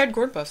 you've had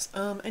corn puffs,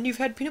 and you've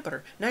had peanut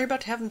butter. Now you're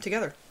about to have them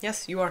together.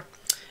 Yes, you are.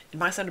 It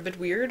might sound a bit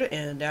weird,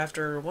 and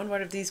after one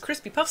bite of these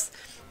crispy puffs,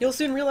 you'll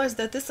soon realize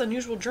that this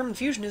unusual German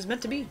fusion is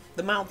meant to be.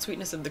 The mild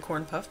sweetness of the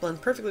corn puff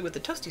blends perfectly with the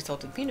toasty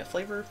salted peanut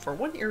flavor for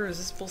one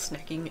irresistible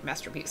snacking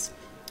masterpiece.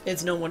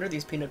 It's no wonder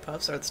these peanut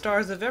puffs are the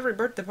stars of every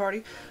birthday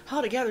party,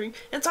 holiday gathering,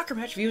 and soccer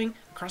match viewing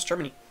across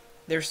Germany.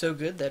 They're so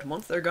good that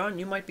once they're gone,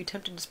 you might be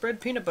tempted to spread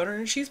peanut butter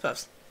and cheese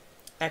puffs.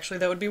 Actually,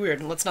 that would be weird,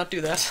 and let's not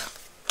do that.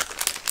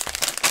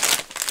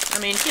 I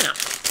mean, it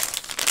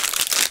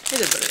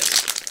is what it is.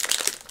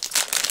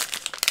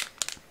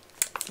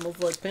 Smells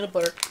like peanut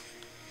butter.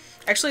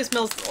 Actually, it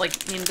smells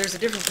like, I mean, there's a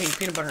difference between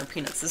peanut butter and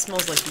peanuts. This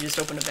smells like you just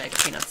opened a bag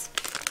of peanuts.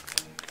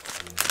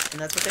 And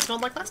that's what they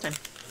smelled like last time.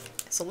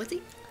 So let's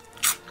eat.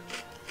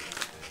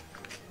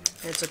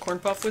 It's a corn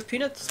puff with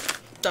peanuts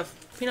stuff.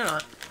 Peanut on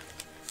it.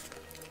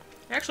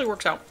 It actually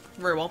works out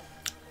very well.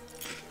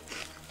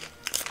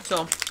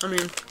 So, I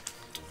mean,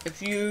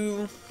 if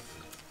you,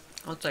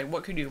 let's say,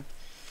 what could you?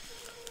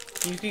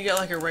 You could get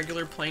like a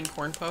regular plain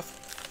corn puff,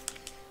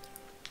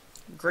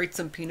 grate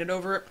some peanut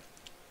over it,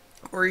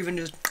 or even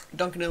just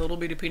dunk in a little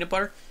bit of peanut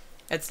butter.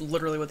 That's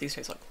literally what these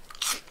taste like.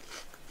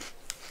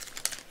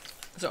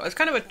 So it's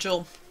kind of a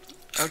chill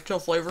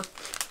flavor,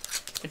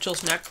 a chill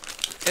snack.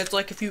 It's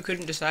like if you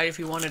couldn't decide if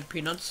you wanted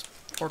peanuts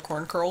or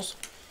corn curls,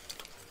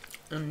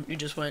 and you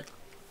just went,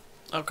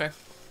 okay,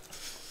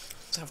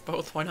 let's have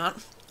both, why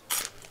not?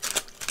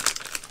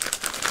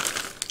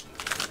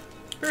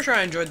 Pretty sure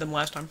I enjoyed them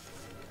last time.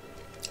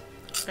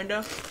 And,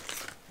 I'm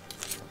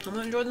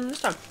gonna enjoy them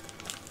this time.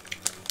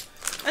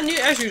 And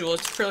as usual,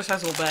 it's a fairly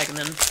sizable bag, and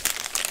then...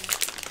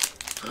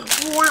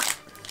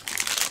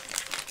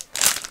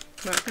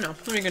 But, you know,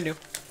 what are you gonna do?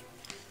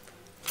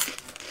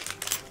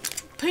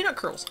 Peanut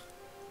curls.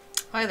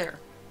 Hi there.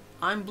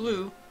 I'm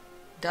Blue.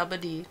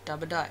 Dabba-dee,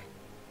 dabba-die.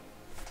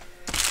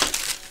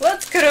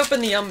 Let's cut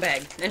open the yum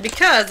bag. And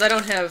because I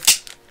don't have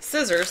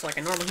scissors like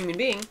a normal human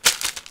being,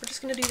 we're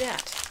just gonna do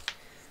that.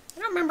 I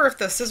don't remember if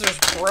the scissors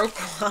broke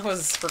while I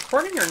was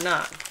recording or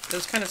not. It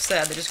was kind of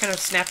sad. They just kind of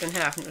snapped in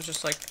half and it was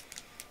just like,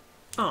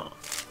 oh.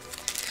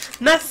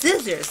 My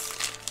scissors!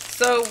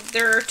 So,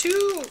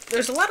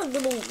 there's a lot of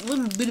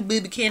little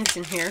baby candies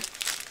in here.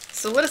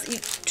 So let us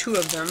eat 2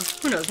 of them.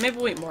 Who knows, maybe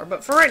we'll eat more.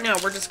 But for right now,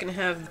 we're just gonna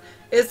have,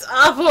 it's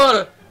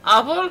apple!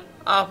 Apple!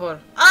 Apple!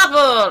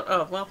 Apple!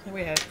 Oh, well,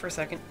 we had it for a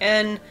second.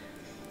 And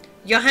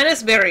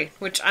Johannisberry,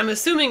 which I'm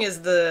assuming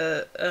is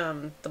the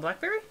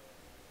blackberry?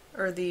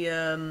 Or the,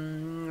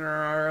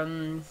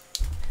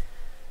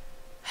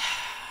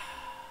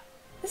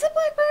 is it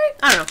blackberry?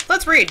 I don't know.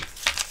 Let's read.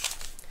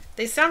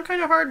 They sound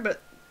kind of hard,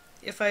 but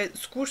if I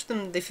squish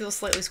them, they feel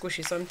slightly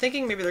squishy. So I'm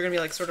thinking maybe they're going to be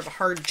like sort of a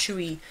hard,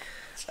 chewy,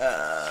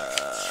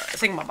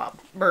 thingamabob.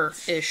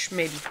 Burr-ish,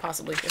 maybe,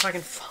 possibly. If I can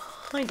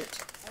find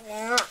it.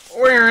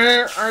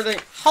 Where are they?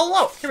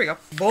 Hello! Here we go.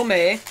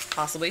 Böhme,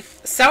 possibly.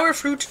 Sour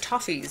fruit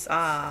toffees.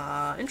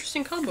 Ah,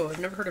 interesting combo. I've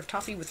never heard of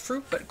toffee with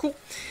fruit, but cool.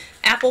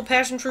 Apple,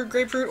 passion fruit,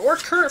 grapefruit, or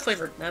currant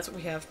flavored. That's what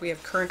we have. We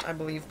have currant, I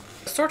believe.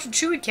 Assorted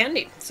chewy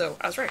candy. So,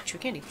 I was right,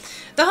 chewy candy.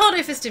 The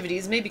holiday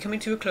festivities may be coming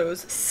to a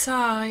close.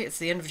 Sigh. It's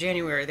the end of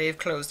January. They have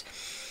closed.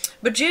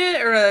 But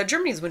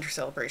Germany's winter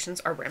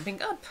celebrations are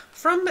ramping up.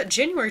 From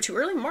January to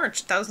early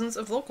March, thousands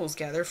of locals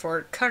gather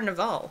for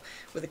Carnival,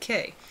 with a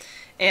K.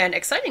 An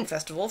exciting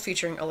festival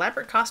featuring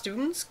elaborate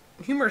costumes,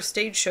 humorous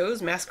stage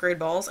shows, masquerade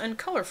balls, and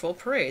colorful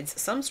parades,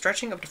 some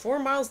stretching up to 4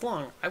 miles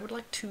long. I would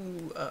like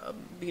to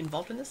be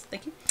involved in this,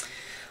 thank you.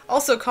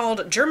 Also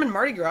called German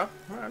Mardi Gras,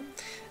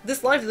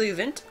 this lively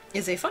event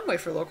is a fun way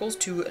for locals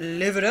to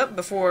live it up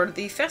before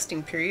the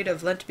fasting period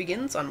of Lent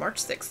begins on March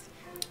 6th.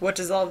 What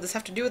does all of this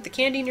have to do with the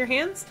candy in your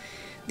hands?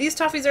 These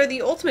toffees are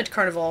the ultimate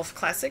carnival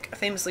classic,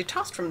 famously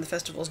tossed from the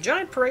festival's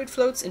giant parade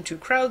floats into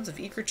crowds of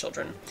eager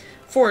children.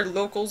 For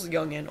locals,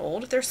 young and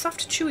old, their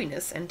soft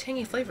chewiness and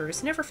tangy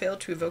flavors never fail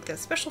to evoke that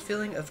special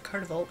feeling of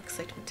carnival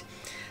excitement.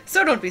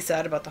 So don't be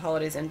sad about the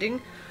holidays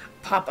ending.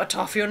 Pop a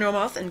toffee on your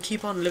mouth and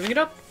keep on living it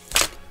up.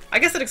 I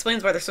guess that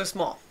explains why they're so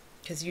small.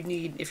 Because you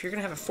need, if you're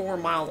going to have a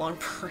 4-mile-long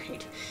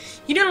parade,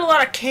 you need a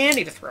lot of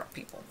candy to throw at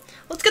people.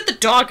 Let's get the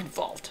dog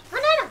involved.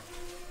 Banana!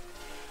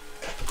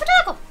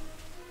 Potato!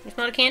 You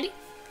smell the candy?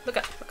 Look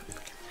up, look up, look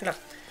up. Hello.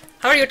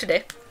 How are you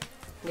today?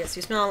 Yes,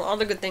 you smell all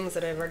the good things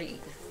that I've already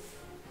eaten.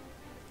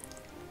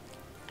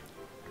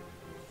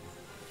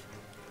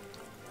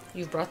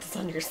 You brought this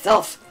on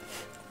yourself.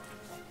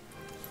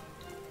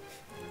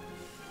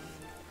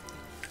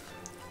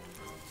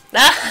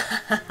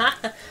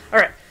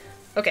 Alright.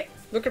 Okay.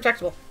 Look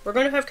respectable. We're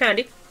going to have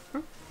candy.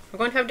 We're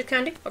going to have the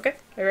candy. Okay.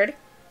 Are you ready?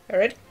 Are you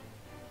ready?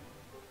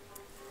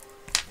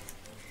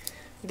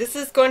 This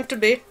is going to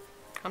be...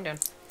 Calm down.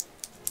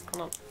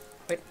 Hold on.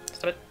 Wait.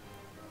 Stop it.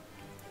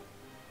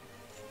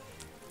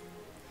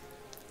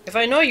 If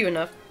I know you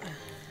enough...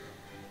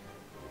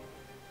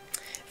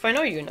 If I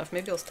know you enough,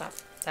 maybe I'll stop.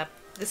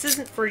 This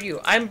isn't for you.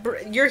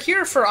 You're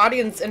here for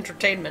audience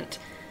entertainment.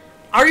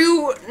 Are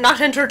you not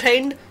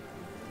entertained?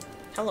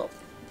 Hello.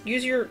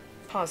 Use your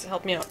paws to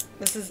help me out.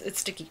 It's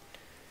sticky.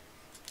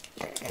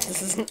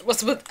 This isn't, I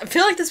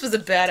feel like this was a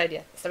bad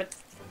idea. Stop it.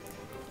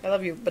 I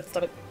love you, but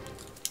stop it.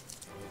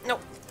 No,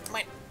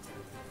 mine.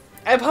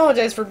 I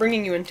apologize for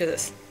bringing you into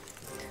this.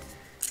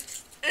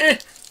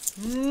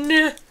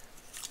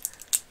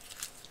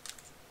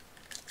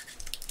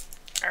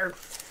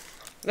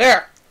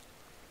 There.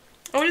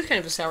 Oh, it is kind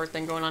of a sour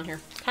thing going on here.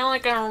 Kind of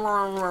like a...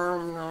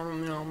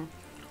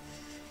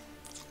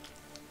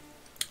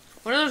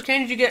 What are those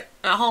candies you get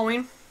at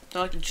Halloween?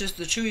 They're like just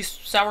the chewy,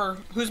 sour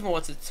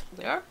what's-its.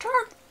 They are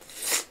tart.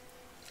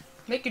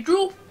 Make you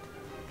drool.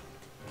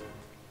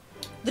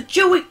 The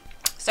chewy.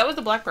 So that was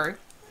the blackberry.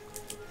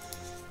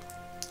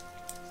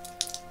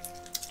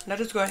 Let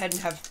us go ahead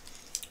and have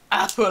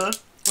apple,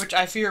 which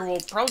I fear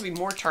will probably be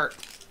more tart.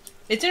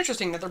 It's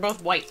interesting that they're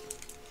both white.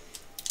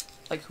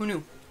 Like, who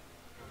knew?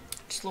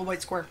 Just a little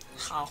white square.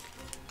 How?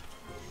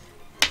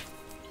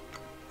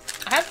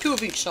 I have 2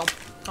 of each, so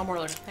I'll more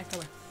later. Heck,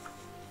 away.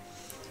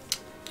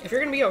 If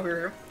you're gonna be over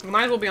here, you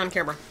might as well be on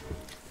camera.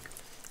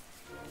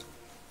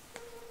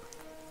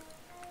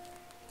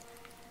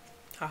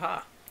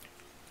 Haha.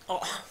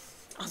 Oh,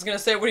 I was gonna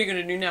say, what are you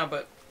gonna do now,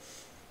 but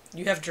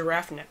you have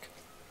giraffe neck.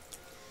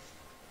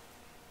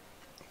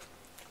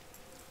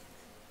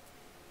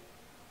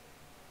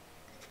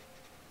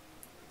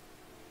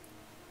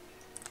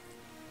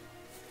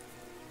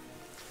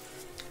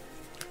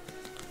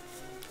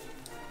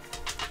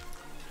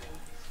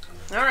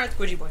 Alright,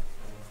 squidgy boy.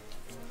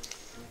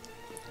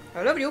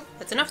 I love you.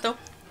 That's enough, though.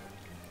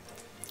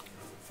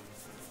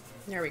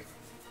 There we go.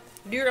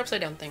 Do your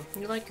upside down thing.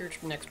 You like your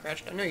neck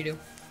scratched? I know you do.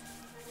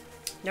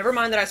 Never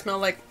mind that I smell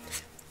like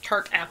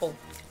tart apple.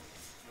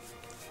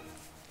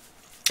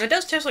 It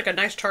does taste like a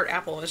nice tart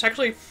apple. It's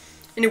actually,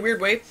 in a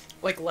weird way,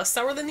 like less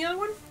sour than the other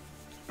one.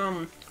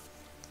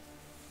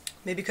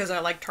 Maybe because I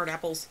like tart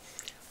apples.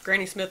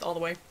 Granny Smith all the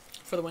way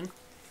for the win.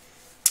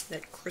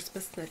 That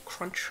crispness, that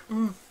crunch.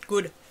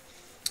 Good.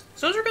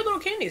 So those are good little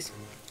candies.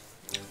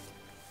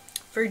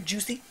 Very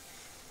juicy.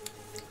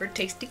 Very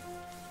tasty.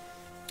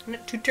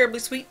 Not too terribly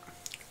sweet.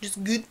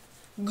 Just good.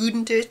 Good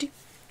and tasty.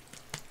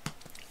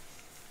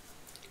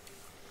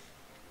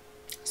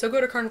 So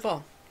go to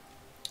Carnival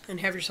and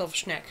have yourself a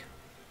snack.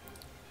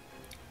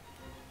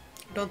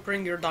 Don't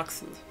bring your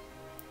dachshund.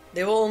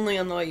 They will only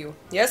annoy you.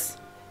 Yes?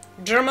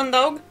 German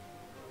dog?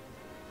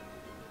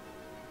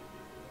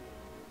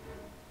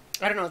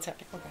 I don't know what's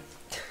happening. Okay.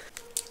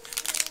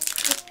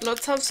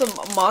 Let's have some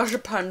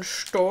Marzipan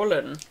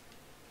Stollen.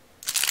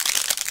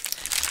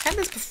 Had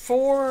this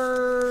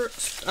before,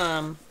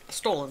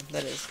 Stollen,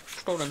 that is.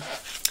 Stollen.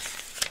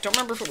 Don't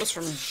remember if it was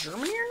from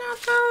Germany or not,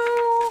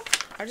 though.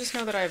 I just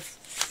know that I've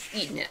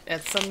eaten it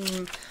at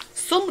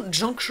some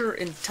juncture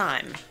in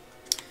time.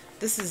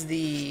 This is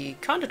the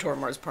Konditor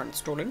Marzipan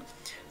Stollen.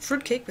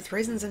 Fruitcake with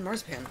raisins and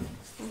marzipan.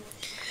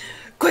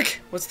 Quick!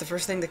 What's the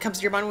first thing that comes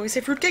to your mind when we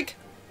say fruitcake?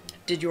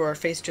 Did your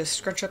face just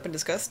scrunch up in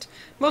disgust?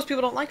 Most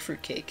people don't like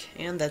fruitcake,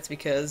 and that's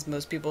because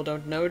most people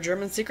don't know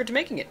German's secret to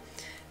making it.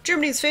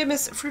 Germany's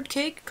famous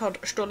fruitcake, called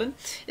Stollen,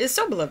 is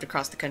so beloved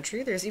across the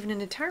country, there's even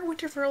an entire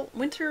winter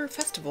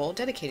festival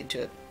dedicated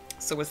to it.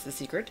 So what's the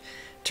secret?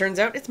 Turns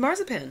out it's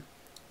marzipan.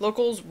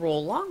 Locals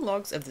roll long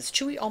logs of this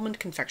chewy almond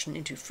confection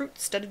into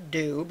fruit-studded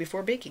dough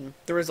before baking.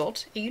 The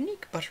result, a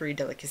unique buttery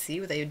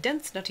delicacy with a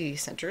dense, nutty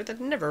center that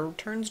never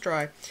turns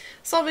dry,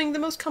 solving the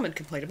most common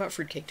complaint about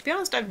fruitcake. To be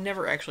honest, I've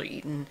never actually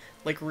eaten,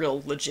 like,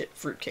 real, legit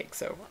fruitcake,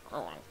 so...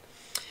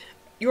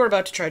 You are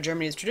about to try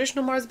Germany's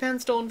traditional marzipan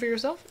Stollen for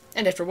yourself,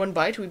 and after one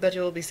bite, we bet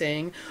you'll be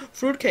saying,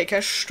 "Fruitcake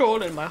has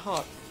stolen my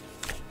heart."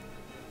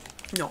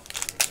 No.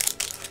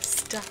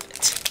 Stop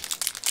it.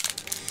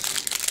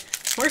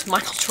 Where's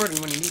Michael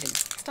Jordan when you need him?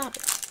 Stop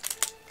it.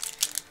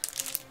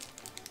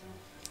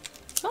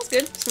 Smells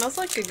good. Smells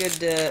like a good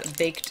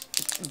baked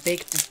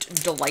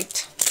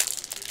delight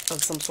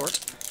of some sort.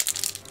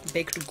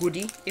 Baked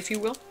goodie, if you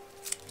will.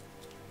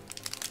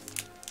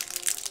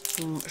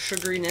 Some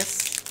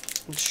sugariness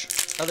and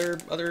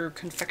other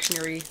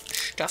confectionery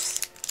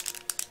stuffs.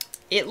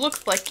 It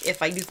looks like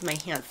if I use my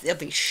hands, it'll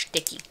be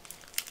sticky.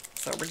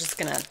 So we're just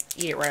gonna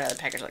eat it right out of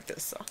the package like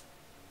this. So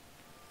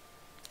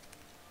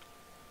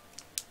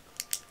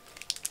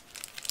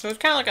it's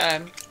kind of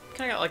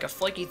got like a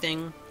flaky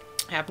thing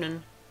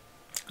happening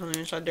on the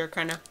inside there,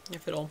 kind of.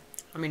 If it'll,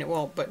 I mean it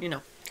won't, but you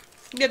know,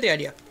 you get the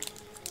idea.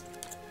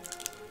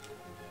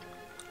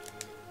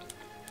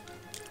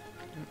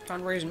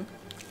 Found raisin.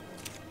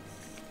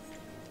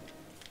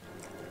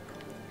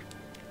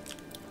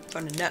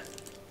 Found a nut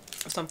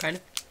of some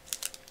kind,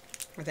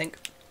 I think.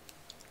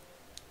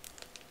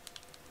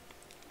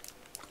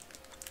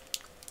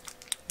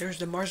 There's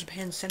the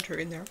marzipan center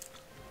in there.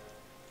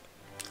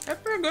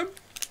 That's pretty good.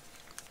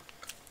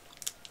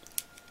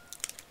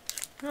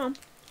 Yeah.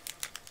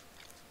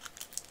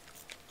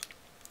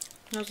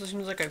 It also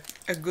seems like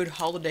a good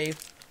holiday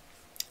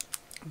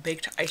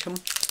baked item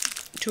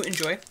to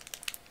enjoy.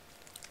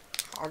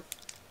 I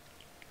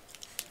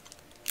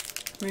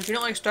mean, if you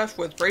don't like stuff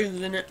with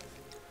raisins in it,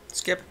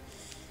 skip.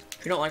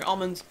 If you don't like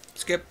almonds,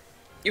 skip.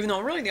 Even though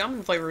really the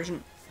almond flavor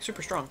isn't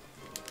super strong.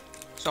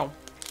 So,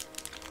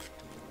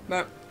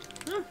 but,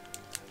 yeah.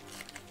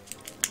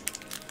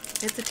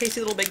 It's a tasty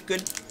little baked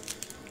good.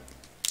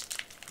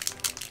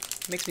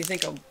 Makes me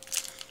think of,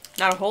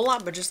 not a whole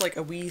lot, but just like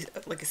a wee,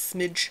 like a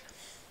smidge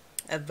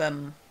of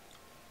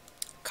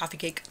coffee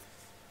cake.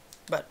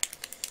 But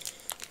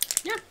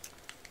yeah,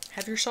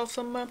 have yourself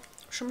some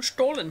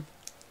Stollen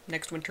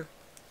next winter.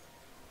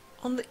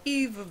 On the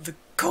eve of the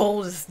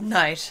coldest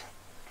night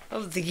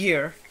of the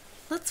year,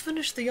 let's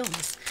finish the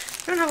yums.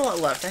 I don't have a lot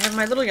left. I have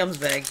my little yums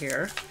bag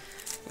here,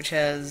 which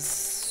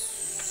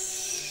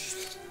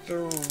has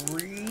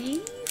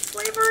 3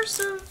 flavors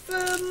of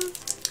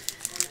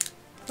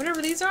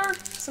whatever these are.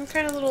 Some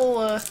kind of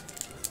little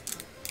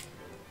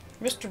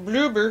Mr.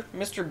 Blubber,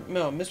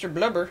 Mr.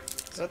 Blubber.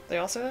 Is that they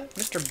all say that?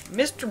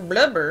 Mr.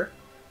 Blubber.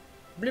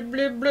 Blah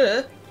blah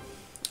blah.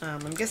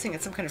 I'm guessing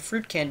it's some kind of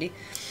fruit candy.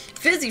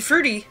 Fizzy,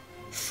 fruity,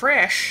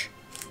 fresh.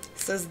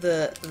 Says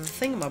the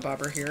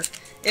thingamabobber here.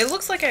 It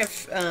looks like I have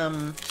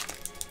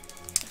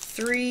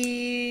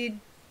 3.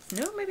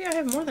 No, maybe I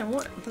have more than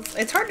one.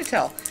 It's hard to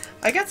tell.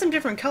 I got some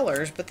different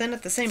colors, but then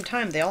at the same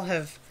time they all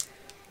have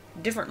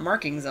different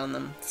markings on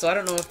them. So I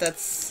don't know if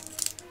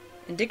that's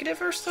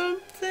indicative or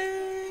something.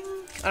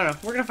 I don't know.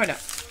 We're gonna find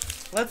out.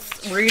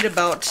 Let's read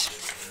about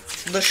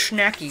the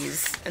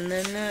snackies and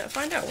then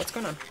find out what's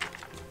going on.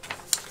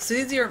 So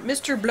these are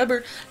Mr.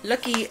 Blubber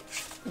Lucky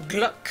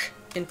Gluck,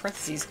 in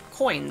parentheses,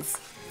 coins.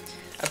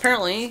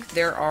 Apparently,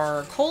 there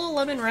are cola,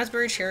 lemon,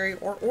 raspberry, cherry,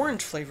 or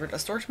orange flavored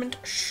assortment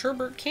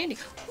sherbet candy.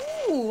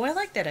 Ooh, I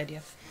like that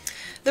idea.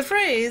 The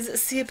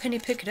phrase, see a penny,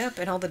 pick it up,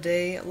 and all the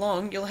day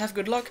long you'll have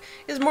good luck,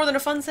 is more than a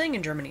fun saying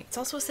in Germany. It's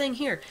also a saying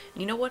here.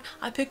 And you know what?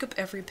 I pick up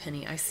every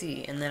penny I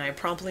see, and then I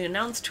promptly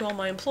announce to all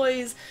my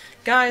employees,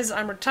 guys,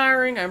 I'm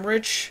retiring, I'm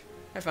rich,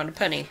 I found a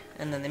penny,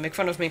 and then they make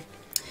fun of me.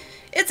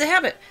 It's a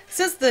habit.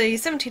 Since the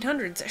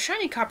 1700s,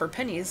 shiny copper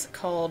pennies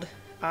called,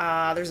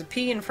 there's a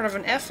P in front of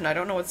an F, and I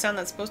don't know what sound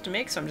that's supposed to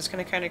make, so I'm just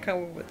going to kind of go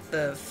with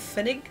the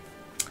Pfennig,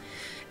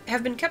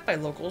 have been kept by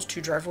locals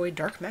to drive away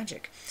dark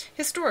magic.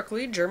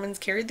 Historically, Germans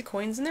carried the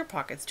coins in their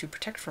pockets to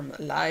protect from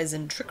lies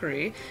and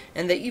trickery,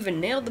 and they even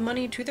nailed the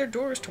money to their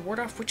doors to ward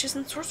off witches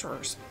and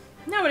sorcerers.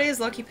 Nowadays,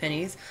 lucky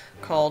pennies,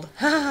 called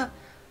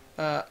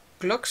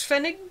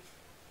Glückspfennig,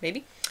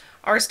 maybe,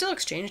 are still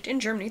exchanged in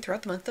Germany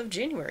throughout the month of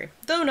January,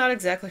 though not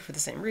exactly for the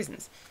same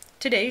reasons.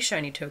 Today,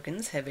 shiny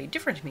tokens have a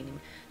different meaning,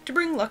 to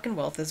bring luck and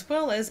wealth as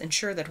well as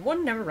ensure that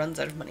one never runs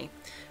out of money.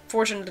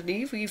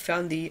 Fortunately, we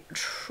found the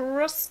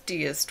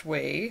trustiest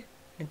way,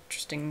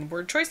 interesting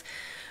word choice,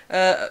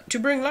 to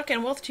bring luck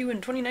and wealth to you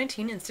in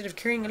 2019 instead of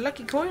carrying a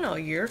lucky coin all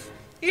year.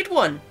 Eat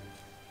one!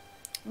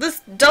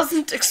 This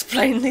doesn't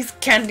explain these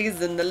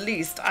candies in the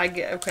least.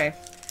 Okay.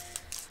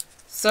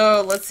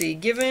 So, let's see.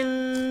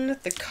 Given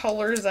the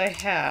colors I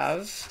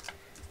have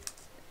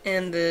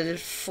and the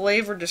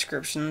flavor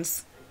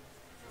descriptions,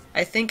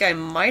 I think I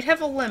might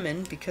have a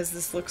lemon because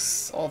this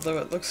looks, although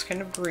it looks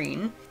kind of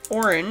green.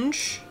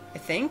 Orange, I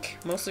think.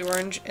 Mostly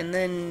orange. And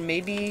then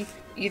maybe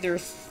either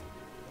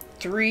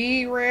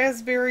 3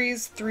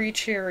 raspberries, 3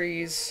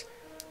 cherries,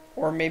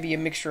 or maybe a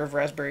mixture of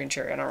raspberry and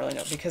cherry. I don't really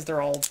know because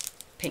they're all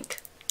pink.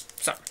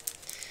 So,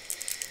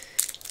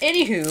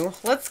 anywho,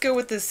 let's go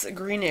with this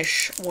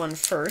greenish one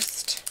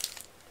first.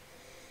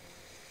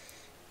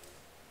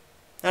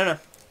 I don't know.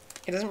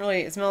 It doesn't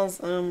really, it smells,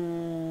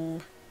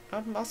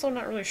 I'm also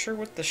not really sure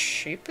what the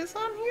shape is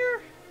on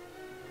here.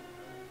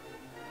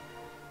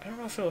 I don't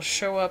know if it'll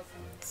show up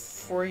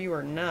for you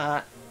or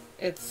not.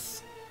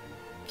 It's,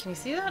 can you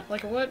see that?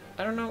 Like what?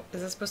 I don't know.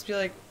 Is this supposed to be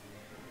like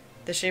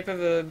the shape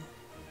of a,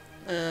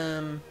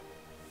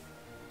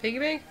 piggy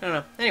bank? I don't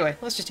know. Anyway,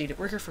 let's just eat it.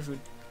 We're here for food.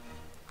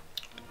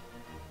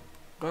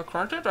 Do I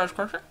crunch it? Do I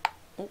crunch it?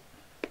 Oh.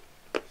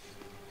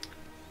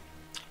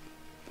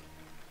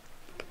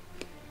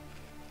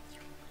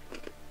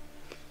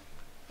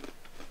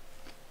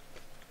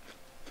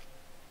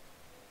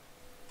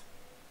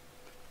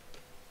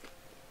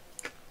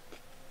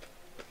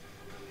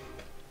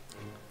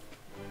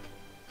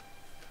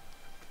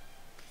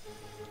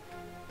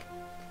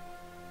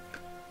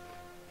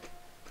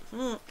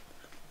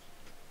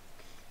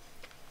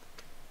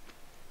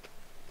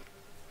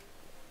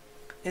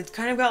 It's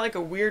kind of got like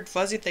a weird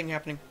fuzzy thing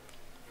happening.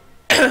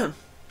 I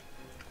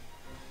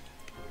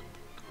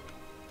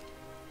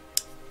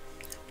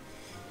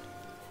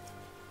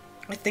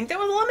think that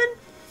was lemon.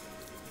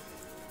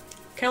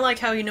 Kind of like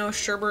how you know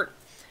sherbet,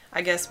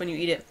 I guess, when you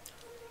eat it.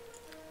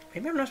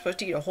 Maybe I'm not supposed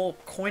to eat a whole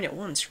coin at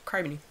once.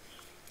 Criminy.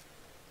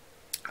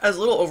 That was a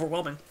little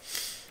overwhelming.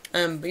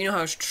 But you know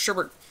how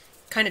sherbet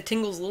kind of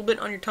tingles a little bit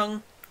on your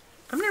tongue?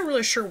 I'm not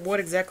really sure what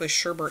exactly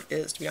sherbet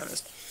is, to be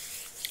honest.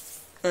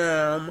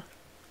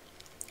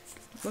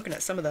 Looking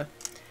at some of the...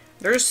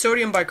 There's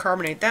sodium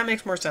bicarbonate. That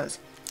makes more sense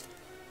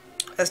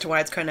as to why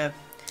it's kind of,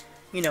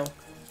 you know,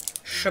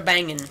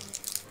 shebanging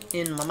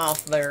in my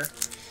mouth there.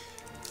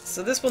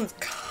 So this one's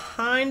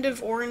kind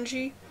of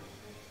orangey.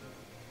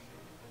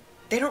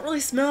 They don't really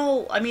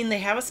smell... I mean, they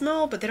have a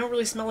smell, but they don't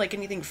really smell like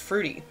anything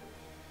fruity.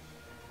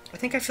 I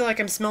think I feel like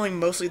I'm smelling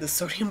mostly the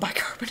sodium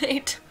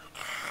bicarbonate.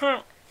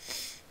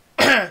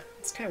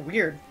 It's kind of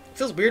weird. It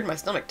feels weird in my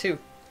stomach, too.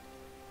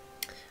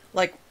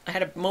 Like, I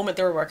had a moment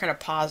there where I kind of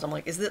paused. I'm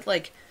like, is it,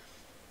 like,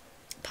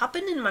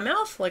 popping in my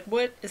mouth? Like,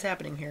 what is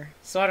happening here?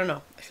 So, I don't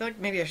know. I feel like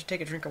maybe I should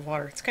take a drink of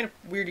water. It's kind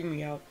of weirding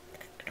me out.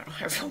 I don't know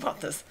how I feel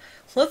about this.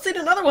 Let's eat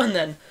another one,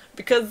 then.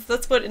 Because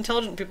that's what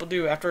intelligent people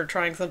do after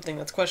trying something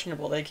that's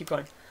questionable. They keep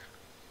going.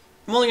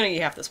 I'm only going to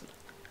eat half this one.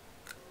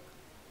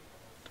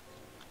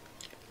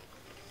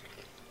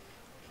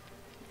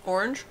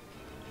 Orange.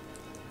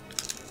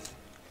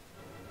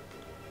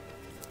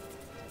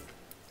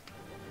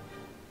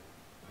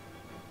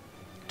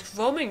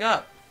 Foaming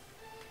up.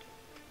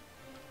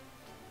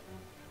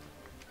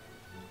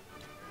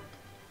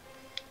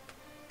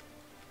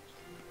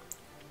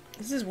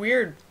 This is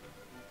weird.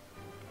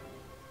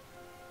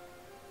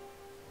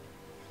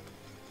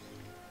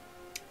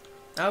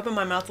 I opened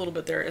my mouth a little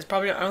bit there. It's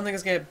probably, I don't think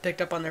it's gonna get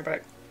picked up on there,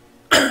 but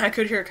I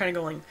could hear it kind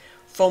of going,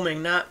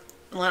 foaming, not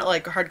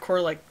like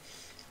hardcore like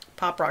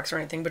Pop Rocks or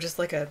anything, but just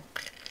like a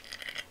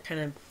kind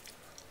of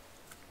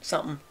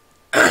something.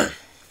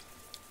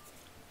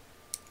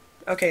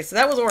 Okay, so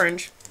that was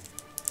orange.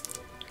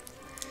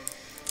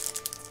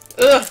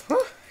 Ugh,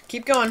 whew,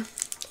 keep going,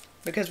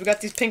 because we got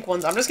these pink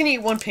ones. I'm just gonna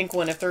eat one pink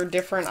one. If they're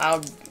different, I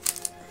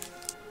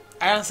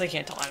honestly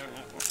can't tell. I don't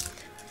know.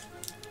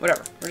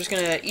 Whatever. We're just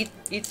gonna eat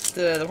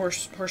the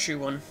horseshoe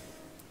one.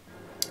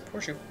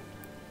 Horseshoe.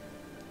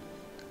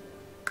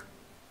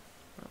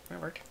 Oh,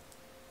 that worked.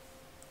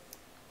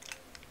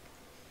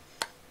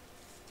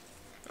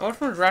 Oh, this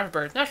one's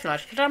raspberry. That's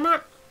nice, because I'm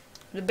not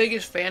the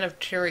biggest fan of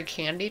cherry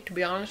candy, to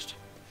be honest.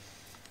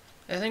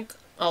 I think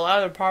a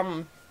lot of the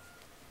problem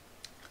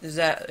is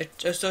that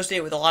it's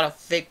associated with a lot of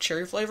fake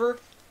cherry flavor.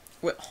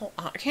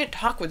 I can't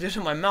talk with this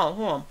in my mouth.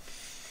 Hold on.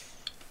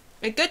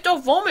 It gets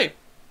so foamy.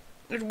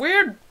 It's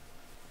weird.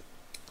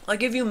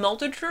 Like if you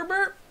melted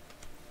sherbet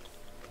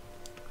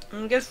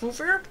and it gets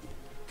foofier.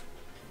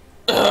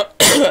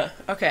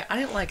 Okay, I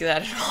didn't like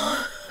that at all.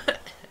 At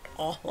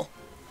all.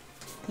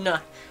 Nah.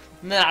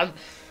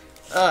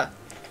 I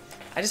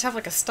just have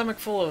like a stomach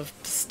full of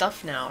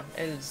stuff now.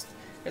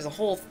 There's a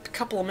whole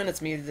couple of minutes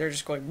of me they're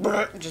just going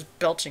just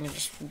belching and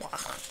just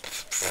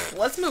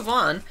let's move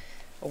on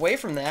away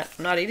from that.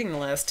 I'm not eating the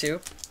last two.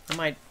 I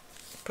might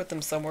put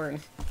them somewhere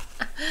and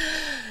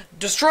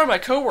destroy my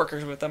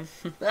coworkers with them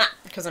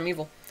because I'm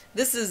evil.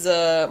 This is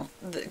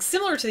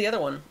similar to the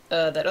other one,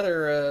 that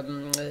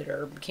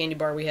other candy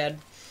bar we had,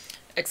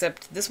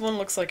 except this one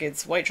looks like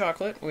it's white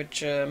chocolate,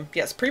 which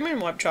yes, premium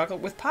white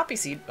chocolate with poppy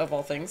seed of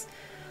all things.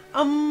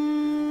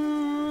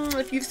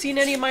 If you've seen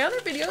any of my other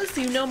videos,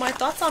 you know my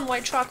thoughts on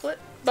white chocolate,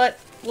 but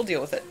we'll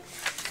deal with it.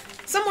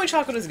 Some white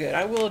chocolate is good,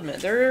 I will admit.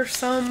 There are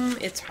some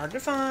it's hard to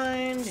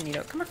find, and you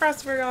don't come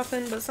across very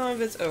often, but some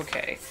of it's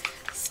okay.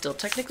 Still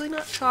technically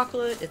not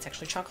chocolate, it's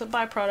actually chocolate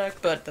byproduct,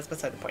 but that's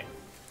beside the point.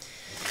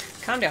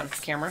 Calm down,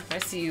 camera. I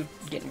see you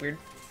getting weird.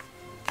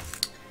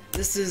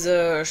 This is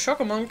a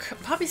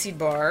Shokomonk Poppy Seed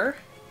Bar,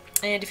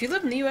 and if you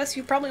live in the US,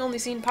 you've probably only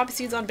seen poppy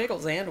seeds on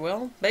bagels, and,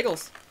 well,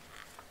 bagels.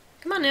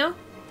 Come on now.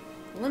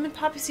 Lemon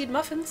poppy seed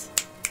muffins.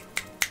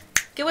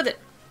 Get with it.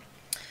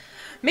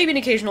 Maybe an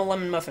occasional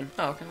lemon muffin.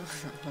 Oh, okay.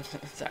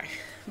 Sorry.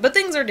 But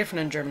things are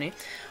different in Germany.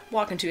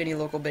 Walk into any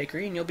local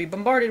bakery and you'll be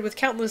bombarded with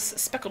countless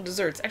speckled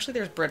desserts. Actually,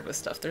 there's bread with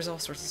stuff. There's all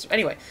sorts of stuff.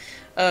 Anyway,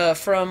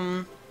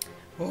 from,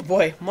 oh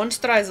boy,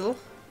 Monstreisel,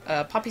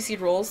 poppy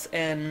seed rolls,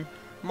 and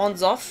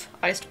Monzoff,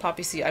 iced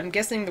poppy seed. I'm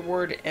guessing the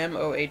word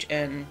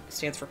M-O-H-N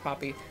stands for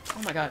poppy.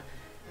 Oh my god.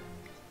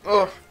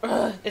 Ugh,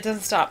 it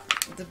doesn't stop.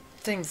 The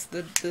things,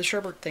 the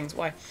sherbet things,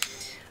 why?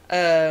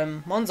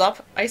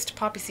 Monzoff, iced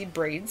poppy seed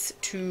braids,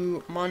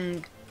 to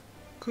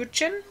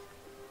Monkuchen,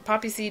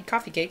 poppy seed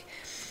coffee cake,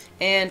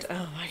 and,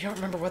 oh, I don't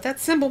remember what that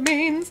symbol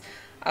means,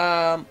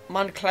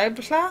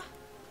 Monkleibla,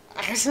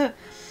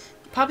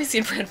 poppy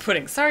seed bread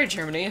pudding. Sorry,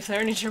 Germany, if there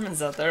are any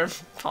Germans out there,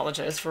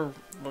 apologize for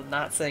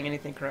not saying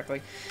anything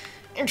correctly.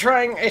 I'm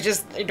trying, I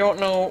don't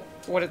know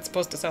what it's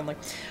supposed to sound like.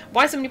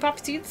 Why so many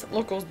poppy seeds?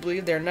 Locals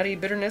believe their nutty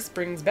bitterness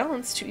brings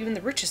balance to even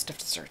the richest of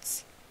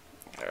desserts.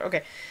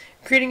 Okay.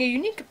 Creating a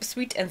unique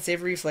sweet and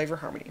savory flavor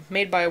harmony.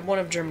 Made by one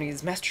of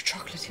Germany's master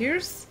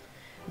chocolatiers,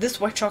 this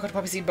white chocolate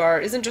poppy seed bar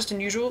isn't just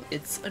unusual,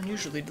 it's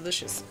unusually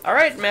delicious.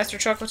 Alright, master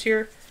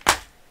chocolatier,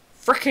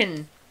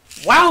 frickin'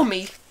 wow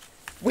me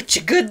with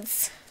your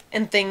goods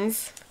and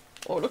things.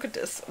 Oh, look at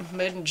this.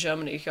 Made in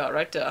Germany. Yeah,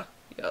 right there.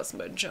 Yes,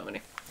 made in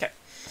Germany. Okay.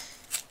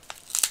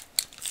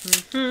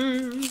 I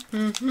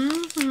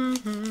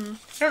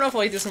don't know if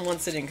I'll eat this in one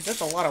sitting, because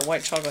that's a lot of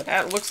white chocolate.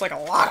 That looks like a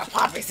lot of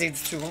poppy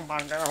seeds, too. Oh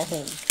my god.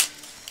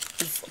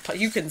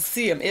 You can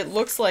see them. It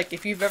looks like,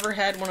 if you've ever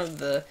had one of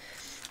the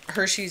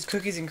Hershey's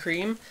cookies and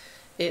cream,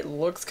 it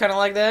looks kind of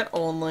like that,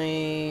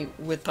 only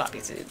with poppy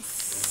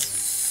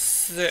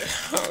seeds.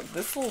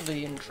 This will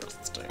be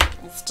interesting.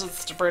 Let's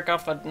just break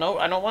off a note.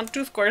 I don't want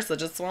two squares. I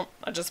just want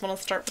to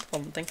start with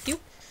one. Thank you.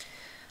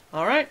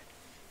 All right.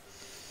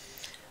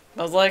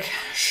 Smells like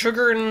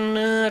sugar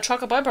and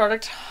chocolate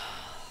byproduct.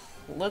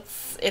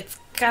 It's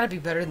gotta be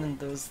better than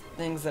those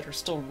things that are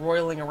still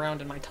roiling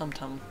around in my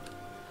tum-tum.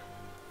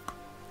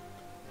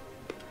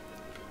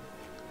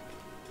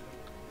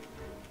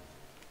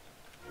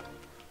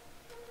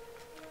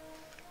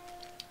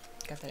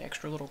 Got that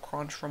extra little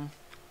crunch from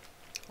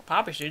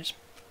poppy seeds.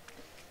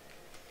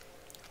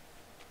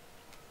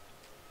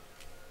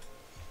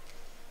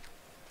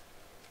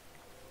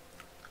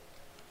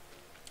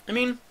 I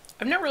mean,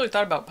 I've never really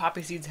thought about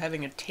poppy seeds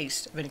having a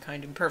taste of any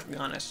kind, to be perfectly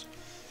honest.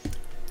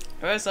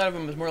 I always thought of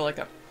them as more like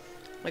a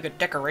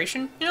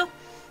decoration, you know?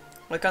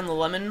 Like on the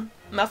lemon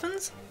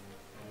muffins?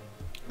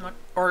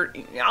 Or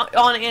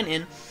on and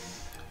in.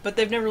 But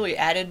they've never really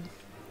added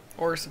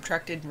or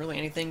subtracted really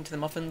anything to the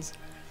muffins.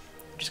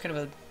 Just kind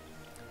of a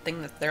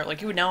thing that's there.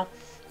 Like you would now,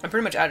 I'm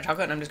pretty much out of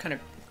chocolate and I'm just kind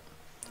of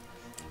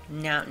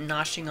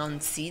noshing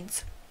on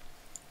seeds.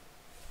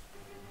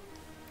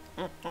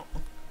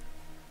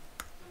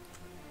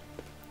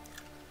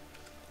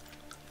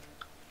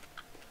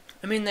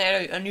 I mean, they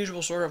had an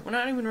unusual sort of, well,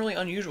 not even really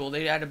unusual,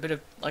 they add a bit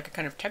of, like, a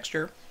kind of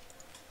texture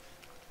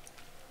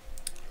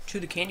to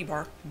the candy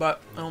bar,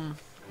 but, I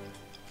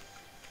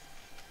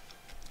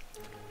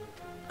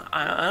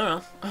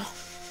don't know.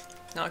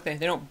 Not like they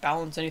don't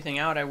balance anything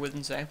out, I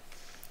wouldn't say.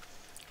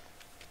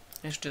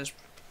 It's just,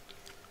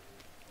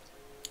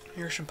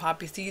 here's some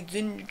poppy seeds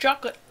in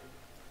chocolate.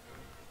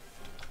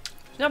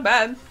 It's not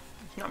bad.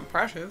 It's not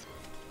impressive.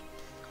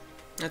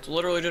 It's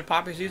literally just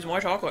poppy seeds and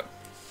white chocolate.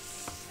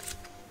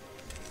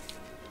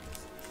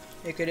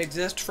 It could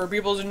exist for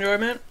people's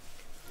enjoyment.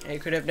 It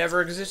could have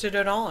never existed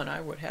at all, and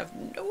I would have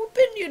no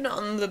opinion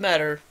on the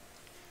matter.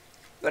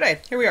 But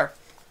hey, here we are.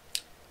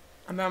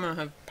 I'm gonna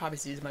have poppy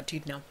seeds in my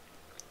teeth now.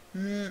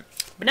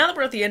 But now that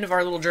we're at the end of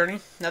our little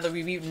journey, now that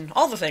we've eaten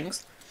all the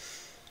things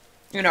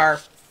in our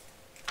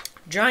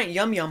giant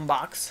Yum Yum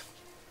box,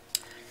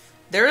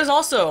 there is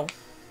also,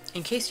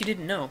 in case you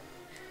didn't know,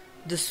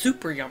 the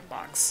Super Yum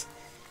box,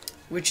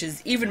 which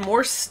is even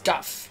more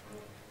stuff.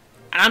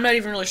 And I'm not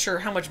even really sure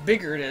how much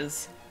bigger it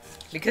is,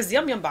 because the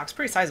Yum Yum box is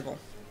pretty sizable.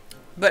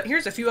 But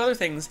here's a few other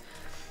things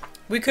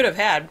we could have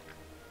had.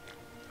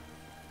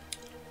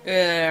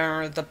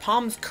 The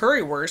Palms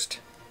Currywurst,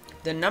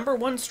 the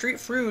 #1 street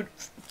food,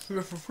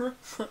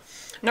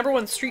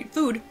 #1 street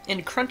food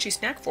in crunchy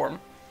snack form.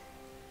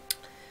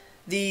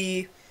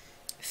 The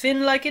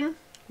Lincoln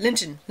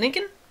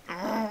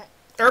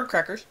herb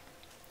crackers,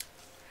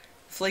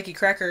 flaky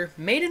cracker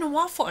made in a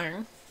waffle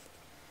iron,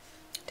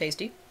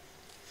 tasty,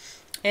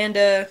 and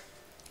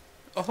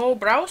Oho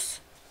Braus,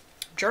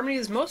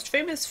 Germany's most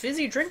famous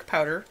fizzy drink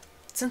powder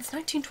since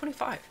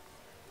 1925.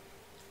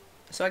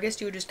 So I guess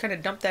you would just kind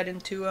of dump that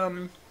into, I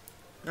don't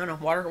know,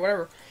 water or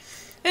whatever.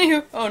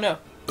 Anywho, oh no.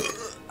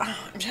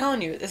 I'm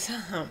telling you,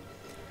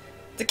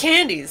 the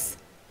candies.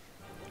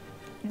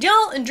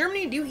 Y'all, in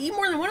Germany, do you eat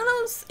more than one of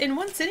those in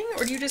one sitting?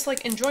 Or do you just,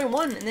 like, enjoy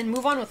one and then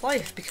move on with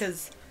life?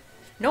 Because,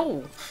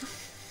 no.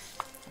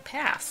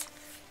 Pass.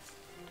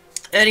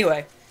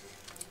 Anyway.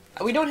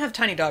 We don't have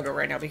Tiny Doggo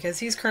right now because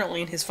he's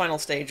currently in his final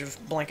stage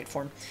of blanket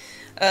form.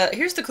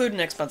 Here's the clue to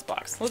next month's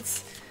box.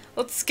 Let's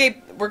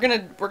escape. We're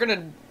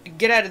gonna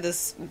get out of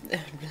this.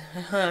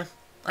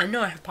 I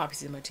know I have poppy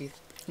seeds in my teeth.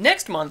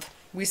 Next month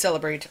we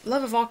celebrate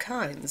love of all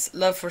kinds,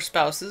 love for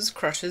spouses,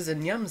 crushes,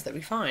 and yums that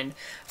we find.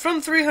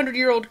 From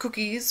 300-year-old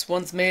cookies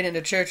once made in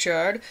a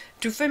churchyard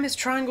to famous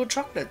triangle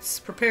chocolates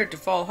prepared to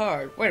fall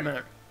hard. Wait a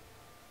minute.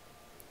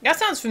 That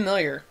sounds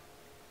familiar.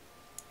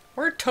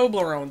 Where are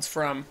Toblerones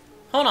from?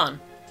 Hold on.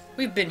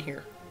 We've been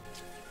here.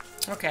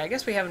 Okay, I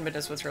guess we haven't been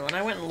to Switzerland.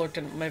 I went and looked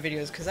at my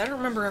videos because I don't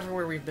remember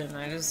everywhere we've been.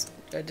 I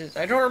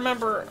don't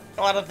remember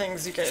a lot of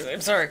things, you guys.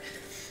 I'm sorry.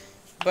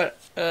 But,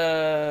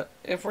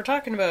 if we're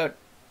talking about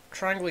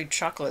triangle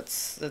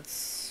chocolates,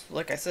 that's,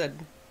 like I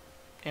said,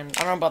 and I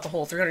don't know about the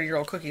whole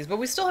 300-year-old cookies, but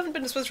we still haven't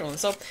been to Switzerland,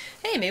 so,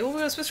 hey, maybe we'll go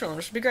to Switzerland,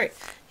 which would be great.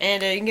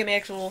 And, you can get me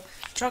actual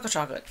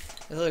chocolate.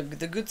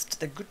 The good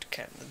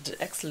kind, the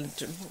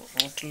excellent,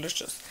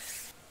 delicious.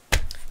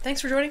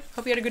 Thanks for joining.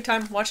 Hope you had a good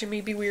time watching me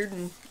be weird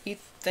and eat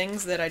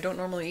things that I don't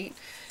normally eat.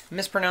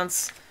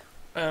 Mispronounce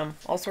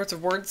all sorts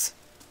of words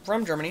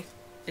from Germany.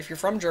 If you're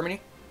from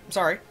Germany, I'm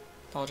sorry.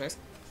 Apologize.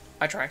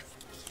 I try.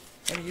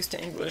 I'm used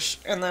to English.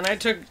 And then I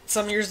took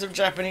some years of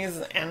Japanese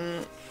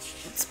and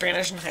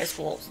Spanish in high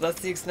school. So that's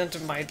the extent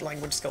of my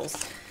language skills.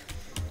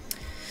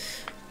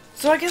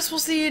 So I guess we'll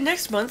see you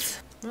next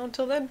month. Well,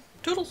 until then,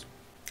 toodles.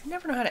 I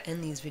never know how to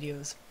end these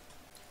videos.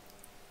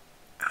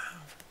 Oh,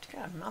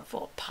 got a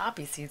mouthful of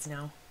poppy seeds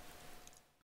now.